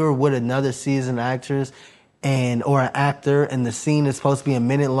 If you're with another seasoned actress or an actor and the scene is supposed to be a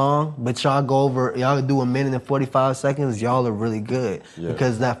minute long, but y'all do 1 minute and 45 seconds, y'all are really good. Yeah.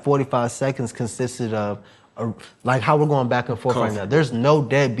 Because that 45 seconds consisted of like how we're going back and forth right now. There's no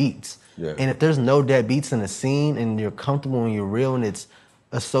dead beats. Yeah. And if there's no dead beats in the scene and you're comfortable and you're real and it's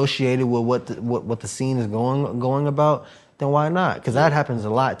associated with what the scene is going about, then why not? Because that happens a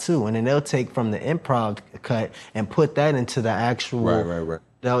lot too. And then they'll take from the improv cut and put that into the actual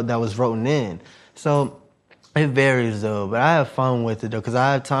that was written in. So it varies though, but I have fun with it though, because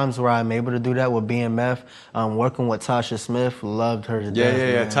I have times where I'm able to do that with BMF. Working with Tasha Smith, loved her to death.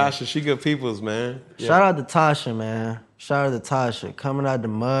 Yeah. Tasha, she good peoples, man. Yeah. Shout out to Tasha, man. Shout out to Tasha, coming out the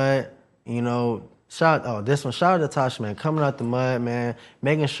mud. Shout out to Tasha, man, coming out the mud, man,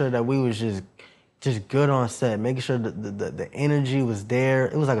 making sure that we was just good on set, making sure that the energy was there.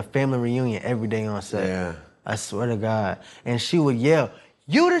 It was like a family reunion every day on set. Yeah, I swear to God. And she would yell,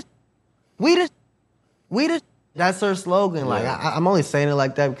 "We the." That's her slogan. Like Yeah. I'm only saying it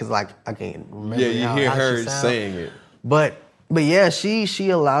like that because like I can't remember. Yeah, you hear how she her sound. saying it. But yeah, she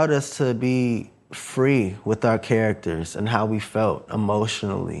allowed us to be free with our characters and how we felt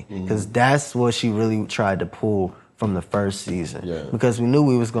emotionally, because that's what she really tried to pull from the first season. Yeah. Because we knew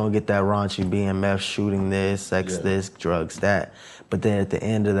we was gonna get that raunchy BMF shooting this, sex this, drugs that. But then at the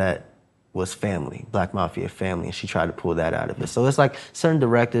end of that was family, Black Mafia family, and she tried to pull that out of it. So it's like certain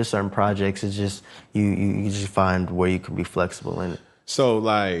directors, certain projects, it's just you just find where you can be flexible in it. So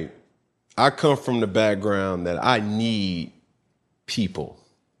like, I come from the background that I need people.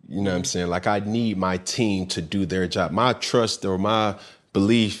 You know what I'm saying? Like, I need my team to do their job. My trust or my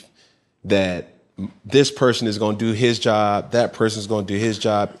belief that this person is going to do his job, that person's going to do his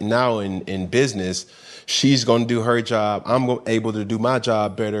job. Now in business, she's going to do her job. I'm able to do my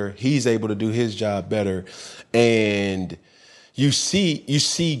job better. He's able to do his job better. And you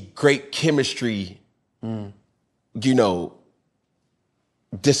see great chemistry, you know,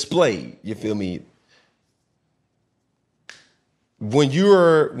 displayed. You feel me? When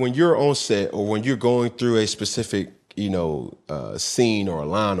you're on set or when you're going through a specific, you know, scene or a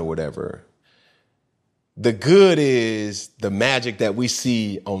line or whatever, the good is the magic that we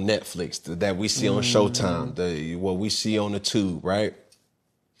see on Netflix, that we see on Showtime, what we see on the tube, right?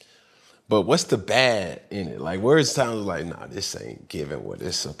 But what's the bad in it? Like, where it sounds like, nah, this ain't giving what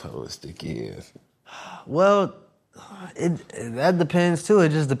it's supposed to give. Well, that depends too. It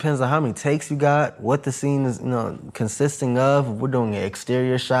just depends on how many takes you got, what the scene is, you know, consisting of. If we're doing an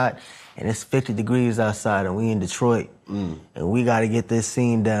exterior shot and it's 50 degrees outside and we in Detroit and we got to get this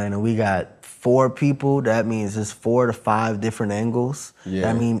scene done and we got 4 people, that means it's 4 to 5 different angles. Yeah.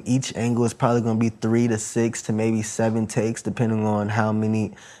 That means each angle is probably going to be 3 to 6 to maybe 7 takes, depending on how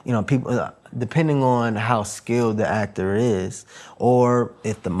many, you know, people, depending on how skilled the actor is, or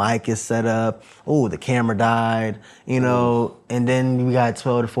if the mic is set up, oh, the camera died, you know, and then we got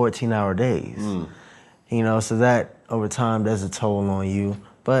 12 to 14 hour days. You know, so that over time does a toll on you.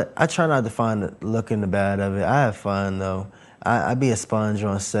 But I try not to find the look in the bad of it. I have fun though. I be a sponge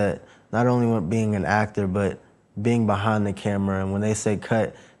on set, not only when being an actor, but being behind the camera. And when they say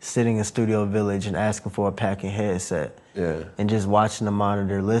cut, sitting in Studio Village and asking for a packing headset. Yeah. And just watching the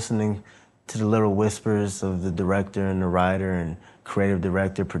monitor, listening to the little whispers of the director and the writer and creative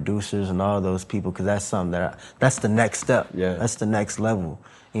director, producers, and all those people, because that's something that's the next step. Yeah. That's the next level,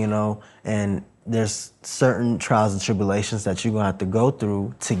 you know? And there's certain trials and tribulations that you're gonna have to go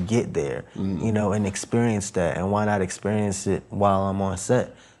through to get there, you know, and experience that. And why not experience it while I'm on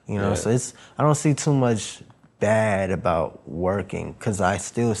set, you know? Yeah. So I don't see too much bad about working, because I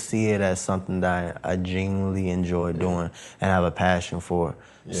still see it as something that I genuinely enjoy doing and have a passion for.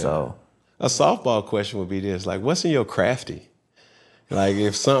 So a softball question would be this: like, what's in your crafty? Like,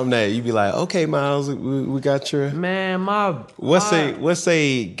 if something that you be like, okay, Myles, we got your man, what's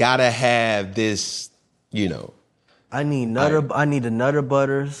a gotta have this, you know? I need the Nutter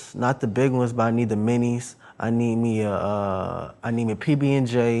Butters, not the big ones, but I need the minis. I need me a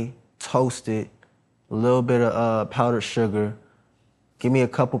PB&J toasted, a little bit of powdered sugar. Give me a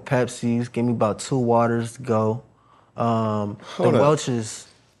couple Pepsis. Give me about 2 waters to go. The Welch's,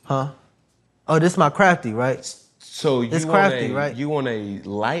 huh? Oh, this is my crafty, right? So It's crafty, right? You want a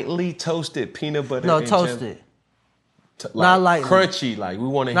lightly toasted peanut butter? No, and toasted. Like Not lightly. crunchy. Like, we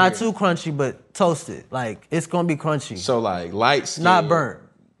want to Not too crunchy, but toasted. Like, it's gonna be crunchy. So like light skin. Not burnt.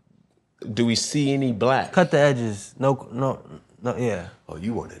 Do we see any black? Cut the edges. No, yeah. Oh,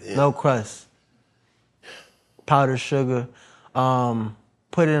 you want it in. No crust. Powdered sugar.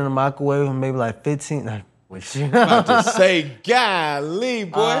 Put it in the microwave for maybe like 15. About to say, golly,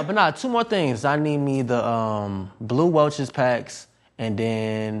 boy. But nah, 2 more things. I need me the blue Welch's packs, and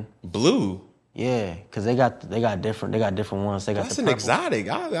then Blue. yeah, cause they got different ones. They got That's the an purple. exotic.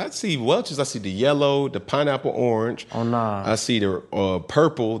 I see Welch's. I see the yellow, the pineapple orange. Oh nah. I see the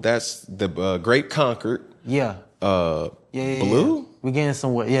purple. That's the grape Concord. Yeah. Yeah. Yeah. Blue? We getting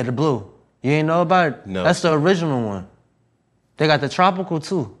somewhere. Yeah, the blue. You ain't know about it? No. That's the original one. They got the tropical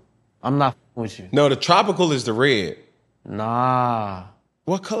too. I'm not with you. No, the tropical is the red. Nah.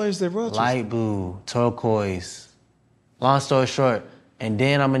 What color is the Welch's? Light blue, turquoise. Long story short, and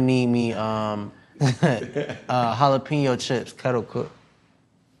then I'm gonna need me jalapeno chips, kettle cooked,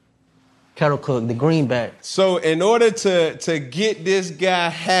 the greenback. So in order to get this guy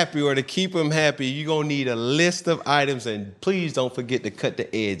happy or to keep him happy, you're going to need a list of items, and please don't forget to cut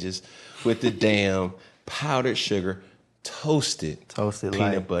the edges with the damn powdered sugar, toasted peanut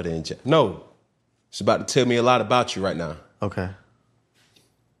light. butter and jam. No, it's about to tell me a lot about you right now. Okay,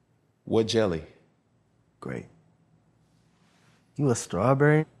 What jelly? great. You a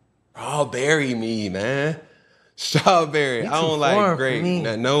strawberry? Strawberry me, man. Strawberry. I don't too like foreign for grape. me.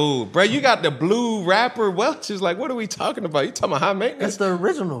 No, bro, you got the blue rapper Welch's. Like, what are we talking about? You talking about high maintenance? That's the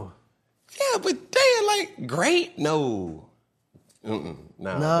original. Yeah, but they like grape. No.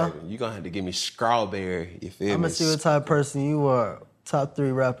 Nah, baby. You gonna have to give me strawberry. You feel me? I'm gonna see what type of person you are. Top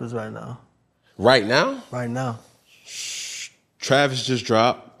 3 rappers right now. Right now? Right now. Travis just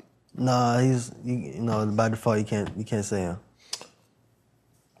dropped. Nah, by default you can't say him.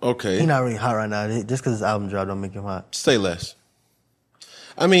 Okay. He's not really hot right now. Just because his album dropped don't make him hot. Say less.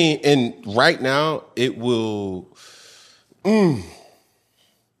 I mean, and right now it will. You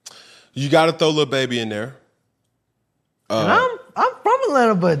got to throw Lil Baby in there. And I'm from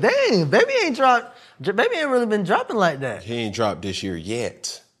Atlanta, but dang, Baby ain't really been dropping like that. He ain't dropped this year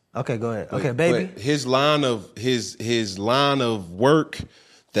yet. Okay, go ahead. But, Okay, Baby. But his line of work,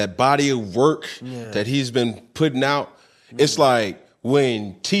 that body of work that he's been putting out, it's like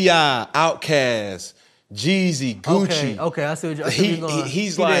when T.I., Outkast, Jeezy, Gucci. Okay, I see what you're going.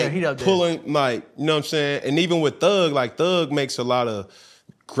 He's like pulling, like, you know what I'm saying? And even with Thug, like Thug makes a lot of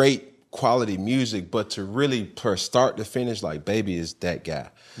great quality music, but to really start to finish, like Baby is that guy.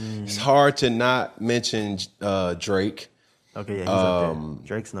 It's hard to not mention Drake. Okay, yeah, he's up there.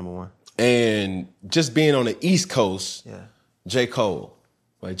 Drake's number 1. And just being on the East Coast, Yeah. J. Cole.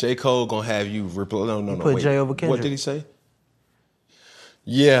 Like J. Cole gonna have you no, Put wait. J over Kendrick. What did he say?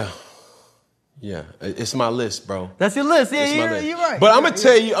 Yeah. Yeah. It's my list, bro. That's your list. Yeah, It's my list. you're right. But I'm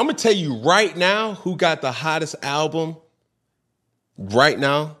gonna tell you right now who got the hottest album right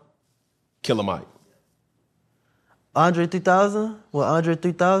now. Killer Mike. Andre 3000? What, Andre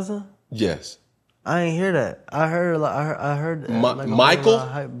 3000? Yes. I ain't hear that. I heard a lot. I heard like Michael? a lot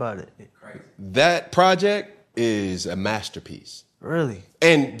of hype about it. That project is a masterpiece. Really?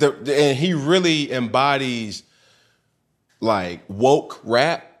 And he really embodies like woke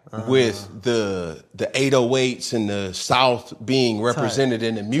rap with the 808s and the South being represented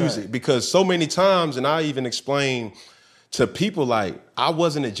in the music. Because so many times, and I even explain to people, like, I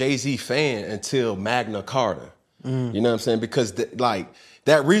wasn't a Jay-Z fan until Magna Carta. You know what I'm saying? Because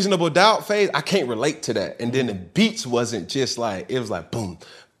that Reasonable Doubt phase, I can't relate to that. And then the beats wasn't just like, it was like boom,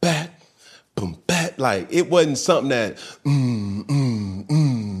 bat, boom, bat. Like, it wasn't something that,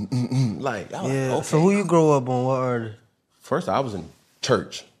 like, I was like, okay. So who you grow up on? What artist? First, I was in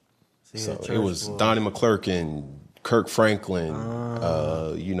church. So it was Donnie McClurkin, Kirk Franklin,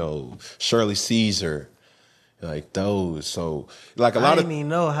 Shirley Caesar, like those. So like I didn't even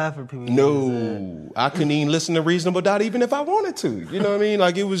know half of people. No, I couldn't even listen to Reasonable Doubt even if I wanted to. You know what I mean?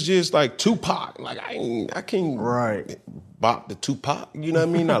 Like it was just like Tupac. Like I can't bop the Tupac. You know what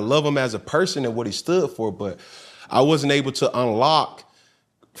I mean? I love him as a person and what he stood for, but I wasn't able to unlock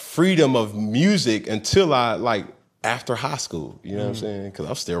freedom of music until after high school, you know what I'm saying? Because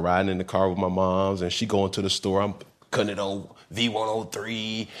I'm still riding in the car with my mom's and she going to the store. I'm cutting it on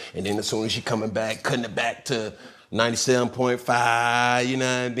V103. And then as soon as she coming back, cutting it back to 97.5, you know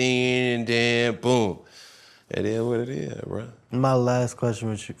what I mean? And then boom. It is what it is, bro. My last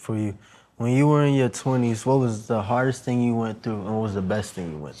question for you. When you were in your 20s, what was the hardest thing you went through and what was the best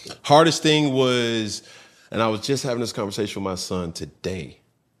thing you went through? Hardest thing was, and I was just having this conversation with my son today.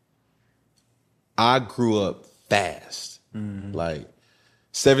 I grew up fast. Like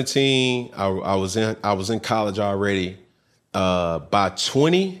 17, I was in college already. By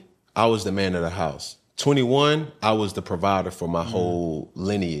 20, I was the man of the house. 21, I was the provider for my whole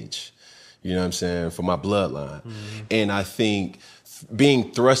lineage. You know what I'm saying? For my bloodline. And I think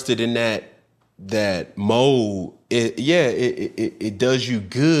being thrusted in that mode, it does you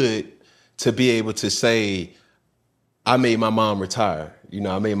good to be able to say, I made my mom retire. You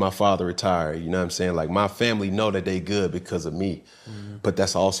know, I made my father retire. You know what I'm saying? Like, my family know that they good because of me. But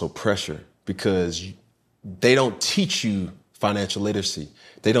that's also pressure because they don't teach you financial literacy.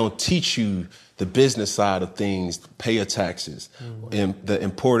 They don't teach you the business side of things, pay your taxes, and the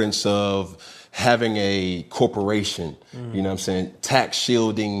importance of having a corporation, you know what I'm saying? Tax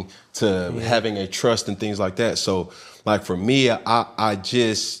shielding to having a trust and things like that. So, like, for me, I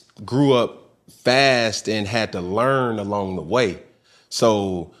just grew up fast and had to learn along the way.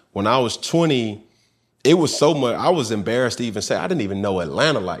 So when I was 20, it was so much, I was embarrassed to even say, I didn't even know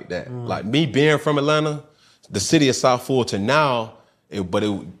Atlanta like that. Like me being from Atlanta, the city of South Fulton now, but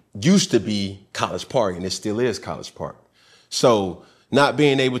it used to be College Park and it still is College Park. So not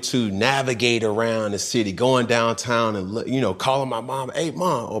being able to navigate around the city, going downtown and, calling my mom, hey,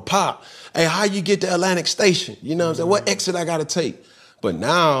 mom or pop, hey, how you get to Atlantic Station? You know what I'm saying? What exit I got to take? But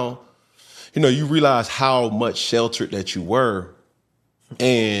now, you realize how much sheltered that you were.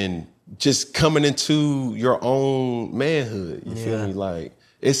 And just coming into your own manhood, you feel me? Like,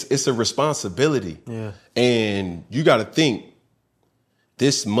 It's a responsibility. Yeah. And you got to think,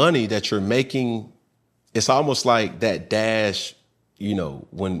 this money that you're making, it's almost like that dash, you know,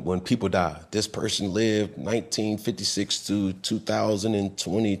 when people die. This person lived 1956 to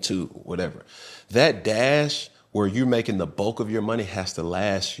 2022, whatever. That dash where you're making the bulk of your money has to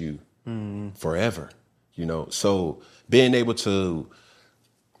last you forever, you know? So being able to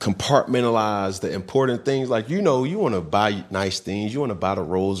compartmentalize the important things, like, you know, you want to buy nice things, you want to buy the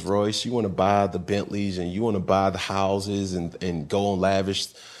Rolls Royce, you want to buy the Bentleys, and you want to buy the houses and go on lavish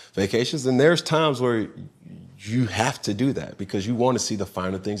vacations. And there's times where you have to do that because you want to see the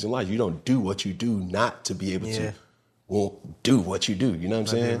finer things in life. You don't do what you do not to be able to do what you do. You know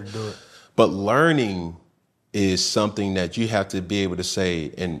what I'm saying? But learning is something that you have to be able to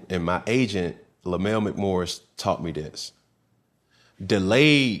say, and my agent, LaMel McMorris, taught me this.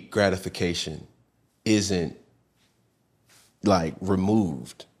 Delayed gratification isn't like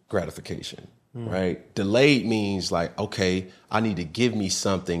removed gratification, right? Delayed means like, okay, I need to give me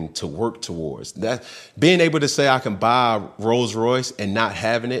something to work towards. That being able to say I can buy a Rolls Royce and not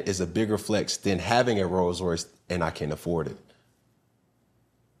having it is a bigger flex than having a Rolls Royce and I can't afford it.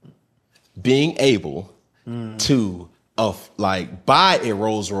 Being able to like buy a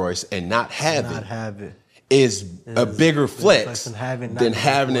Rolls Royce and not have it is a bigger flex than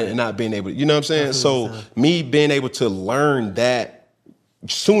having it and not being able to, you know what I'm saying? So me being able to learn that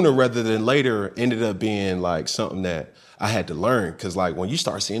sooner rather than later ended up being like something that I had to learn. Cause like when you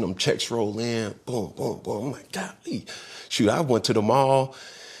start seeing them checks roll in, boom, boom, boom, I'm like, golly, shoot, I went to the mall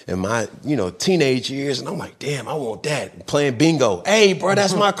in my, you know, teenage years and I'm like, damn, I want that. Playing bingo. Hey, bro,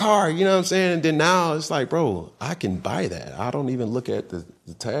 that's my car. You know what I'm saying? And then now it's like, bro, I can buy that. I don't even look at the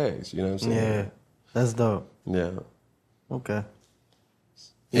tags. You know what I'm saying? Yeah. That's dope. Yeah. Okay.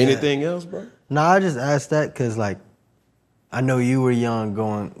 Anything else, bro? No, I just asked that because, like, I know you were young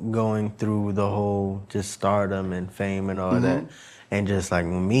going through the whole just stardom and fame and all that. And just like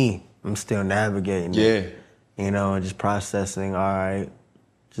me, I'm still navigating it. You know, and just processing, all right,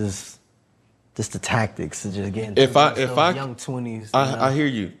 just the tactics of just getting if I young 20s. I hear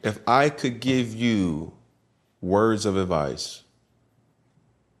you. If I could give you words of advice,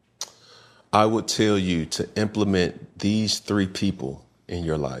 I would tell you to implement these 3 people in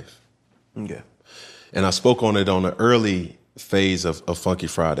your life. Okay. And I spoke on it on the early phase of Funky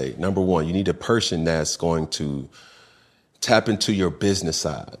Friday. Number 1, you need a person that's going to tap into your business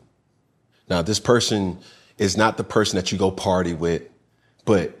side. Now, this person is not the person that you go party with,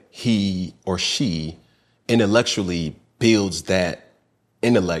 but he or she intellectually builds that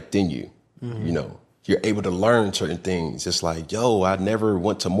intellect in you, you know. You're able to learn certain things. It's like, yo, I never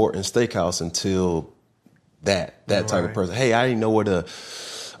went to Morton Steakhouse until that type of person. Hey, I didn't know what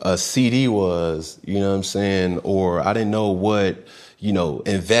a CD was, you know what I'm saying? Or I didn't know what, you know,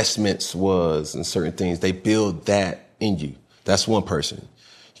 investments was and certain things. They build that in you. That's one person.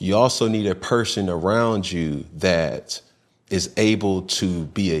 You also need a person around you that is able to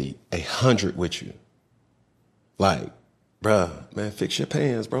be a 100 with you. Like, bruh, man, fix your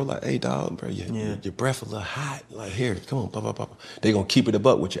pants, bro. Like, hey, dog, bro, your breath a little hot. Like, here, come on, blah, blah, blah. They gonna keep it a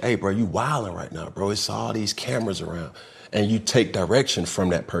buck with you. Hey, bro, you wilding right now, bro. It's all these cameras around. And you take direction from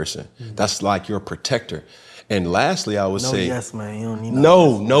that person. That's like your protector. And lastly, I would say... No yes, man. You don't need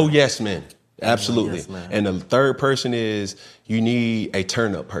no yes, man. Absolutely. Yes, man. And the third person is you need a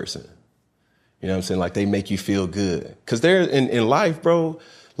turn-up person. You know what I'm saying? Like, they make you feel good. Because they're in life, bro,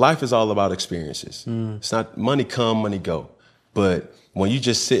 life is all about experiences. It's not money come, money go. But when you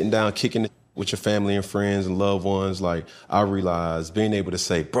just sitting down, kicking it with your family and friends and loved ones, like, I realized being able to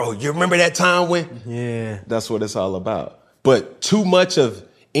say, bro, you remember that time when? Yeah. That's what it's all about. But too much of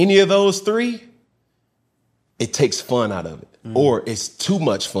any of those 3, it takes fun out of it. Or it's too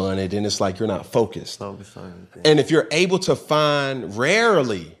much fun, and then it's like you're not focused. And if you're able to find,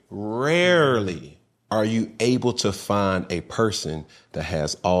 rarely are you able to find a person that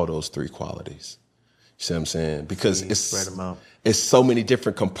has all those 3 qualities. You see what I'm saying? Because it's so many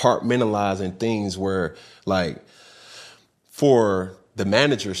different compartmentalizing things where, like, for the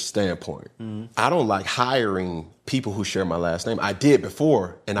manager's standpoint, I don't like hiring people who share my last name. I did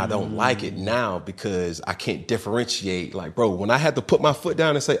before, and I don't like it now because I can't differentiate. Like, bro, when I had to put my foot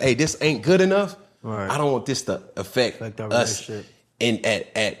down and say, hey, this ain't good enough, I don't want this to affect us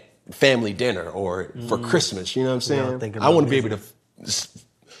at family dinner or for Christmas. You know what I'm saying? I want to be able to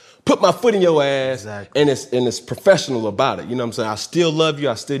put my foot in your ass, and it's professional about it. You know what I'm saying? I still love you,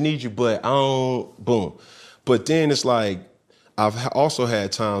 I still need you, but I don't, boom. But then it's like, I've also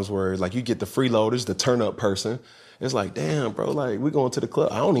had times where like you get the freeloaders, the turn up person. It's like, damn, bro, like we going to the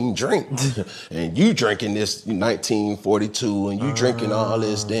club. I don't even drink. And you drinking this 1942 and you drinking all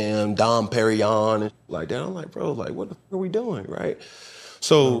this damn Dom Perignon. And like that. I'm like, bro, like what the fuck are we doing, right?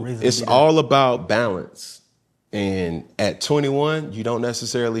 So it's all about balance. And at 21, you don't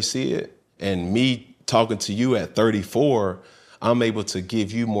necessarily see it. And me talking to you at 34, I'm able to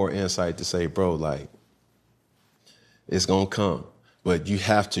give you more insight to say, bro, like, it's going to come. But you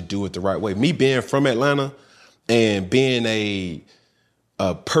have to do it the right way. Me being from Atlanta and being a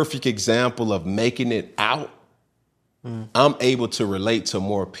perfect example of making it out, I'm able to relate to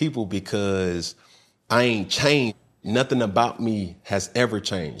more people because I ain't changed. Nothing about me has ever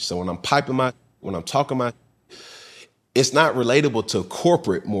changed. So when I'm talking my, it's not relatable to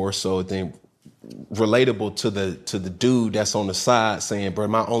corporate more so than relatable to the dude that's on the side saying, bro,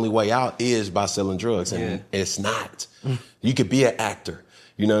 my only way out is by selling drugs. And it's not. You could be an actor.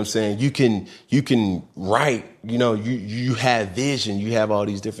 You know what I'm saying? You can write, you have vision, you have all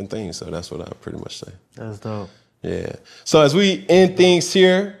these different things. So that's what I pretty much say. That's dope. Yeah. So as we end things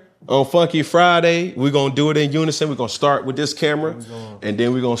here on Funky Friday, we're going to do it in unison. We're going to start with this camera, and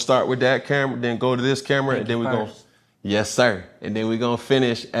then we're going to start with that camera, then go to this camera, and then we're going to... Yes, sir. And then we're going to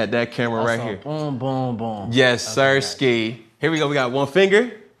finish at that camera right here. Boom, boom, boom. Yes, sir, Ski. Here we go. We got one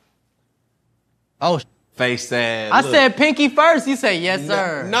finger. Oh, face that. I said pinky first. You say yes,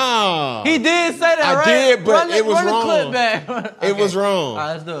 sir. No. He did say that, right? I did, but it was run wrong. The clip back. Okay. It was wrong. All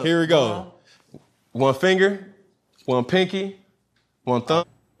right, let's do it. Here we go. One finger, one pinky, one thumb.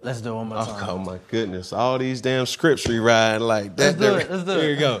 Let's do it one more time. Oh, my goodness. All these damn scripts rewriting like that. Let's do it.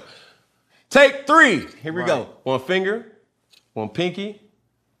 Here we go. Take 3. Here we go. One finger, one pinky,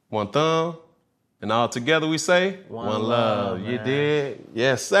 one thumb, and all together we say, one love. You did?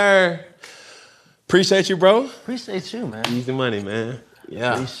 Yes, sir. Appreciate you, bro. Appreciate you, man. Easy money, man.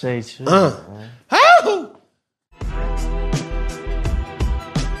 Yeah. Appreciate you, man.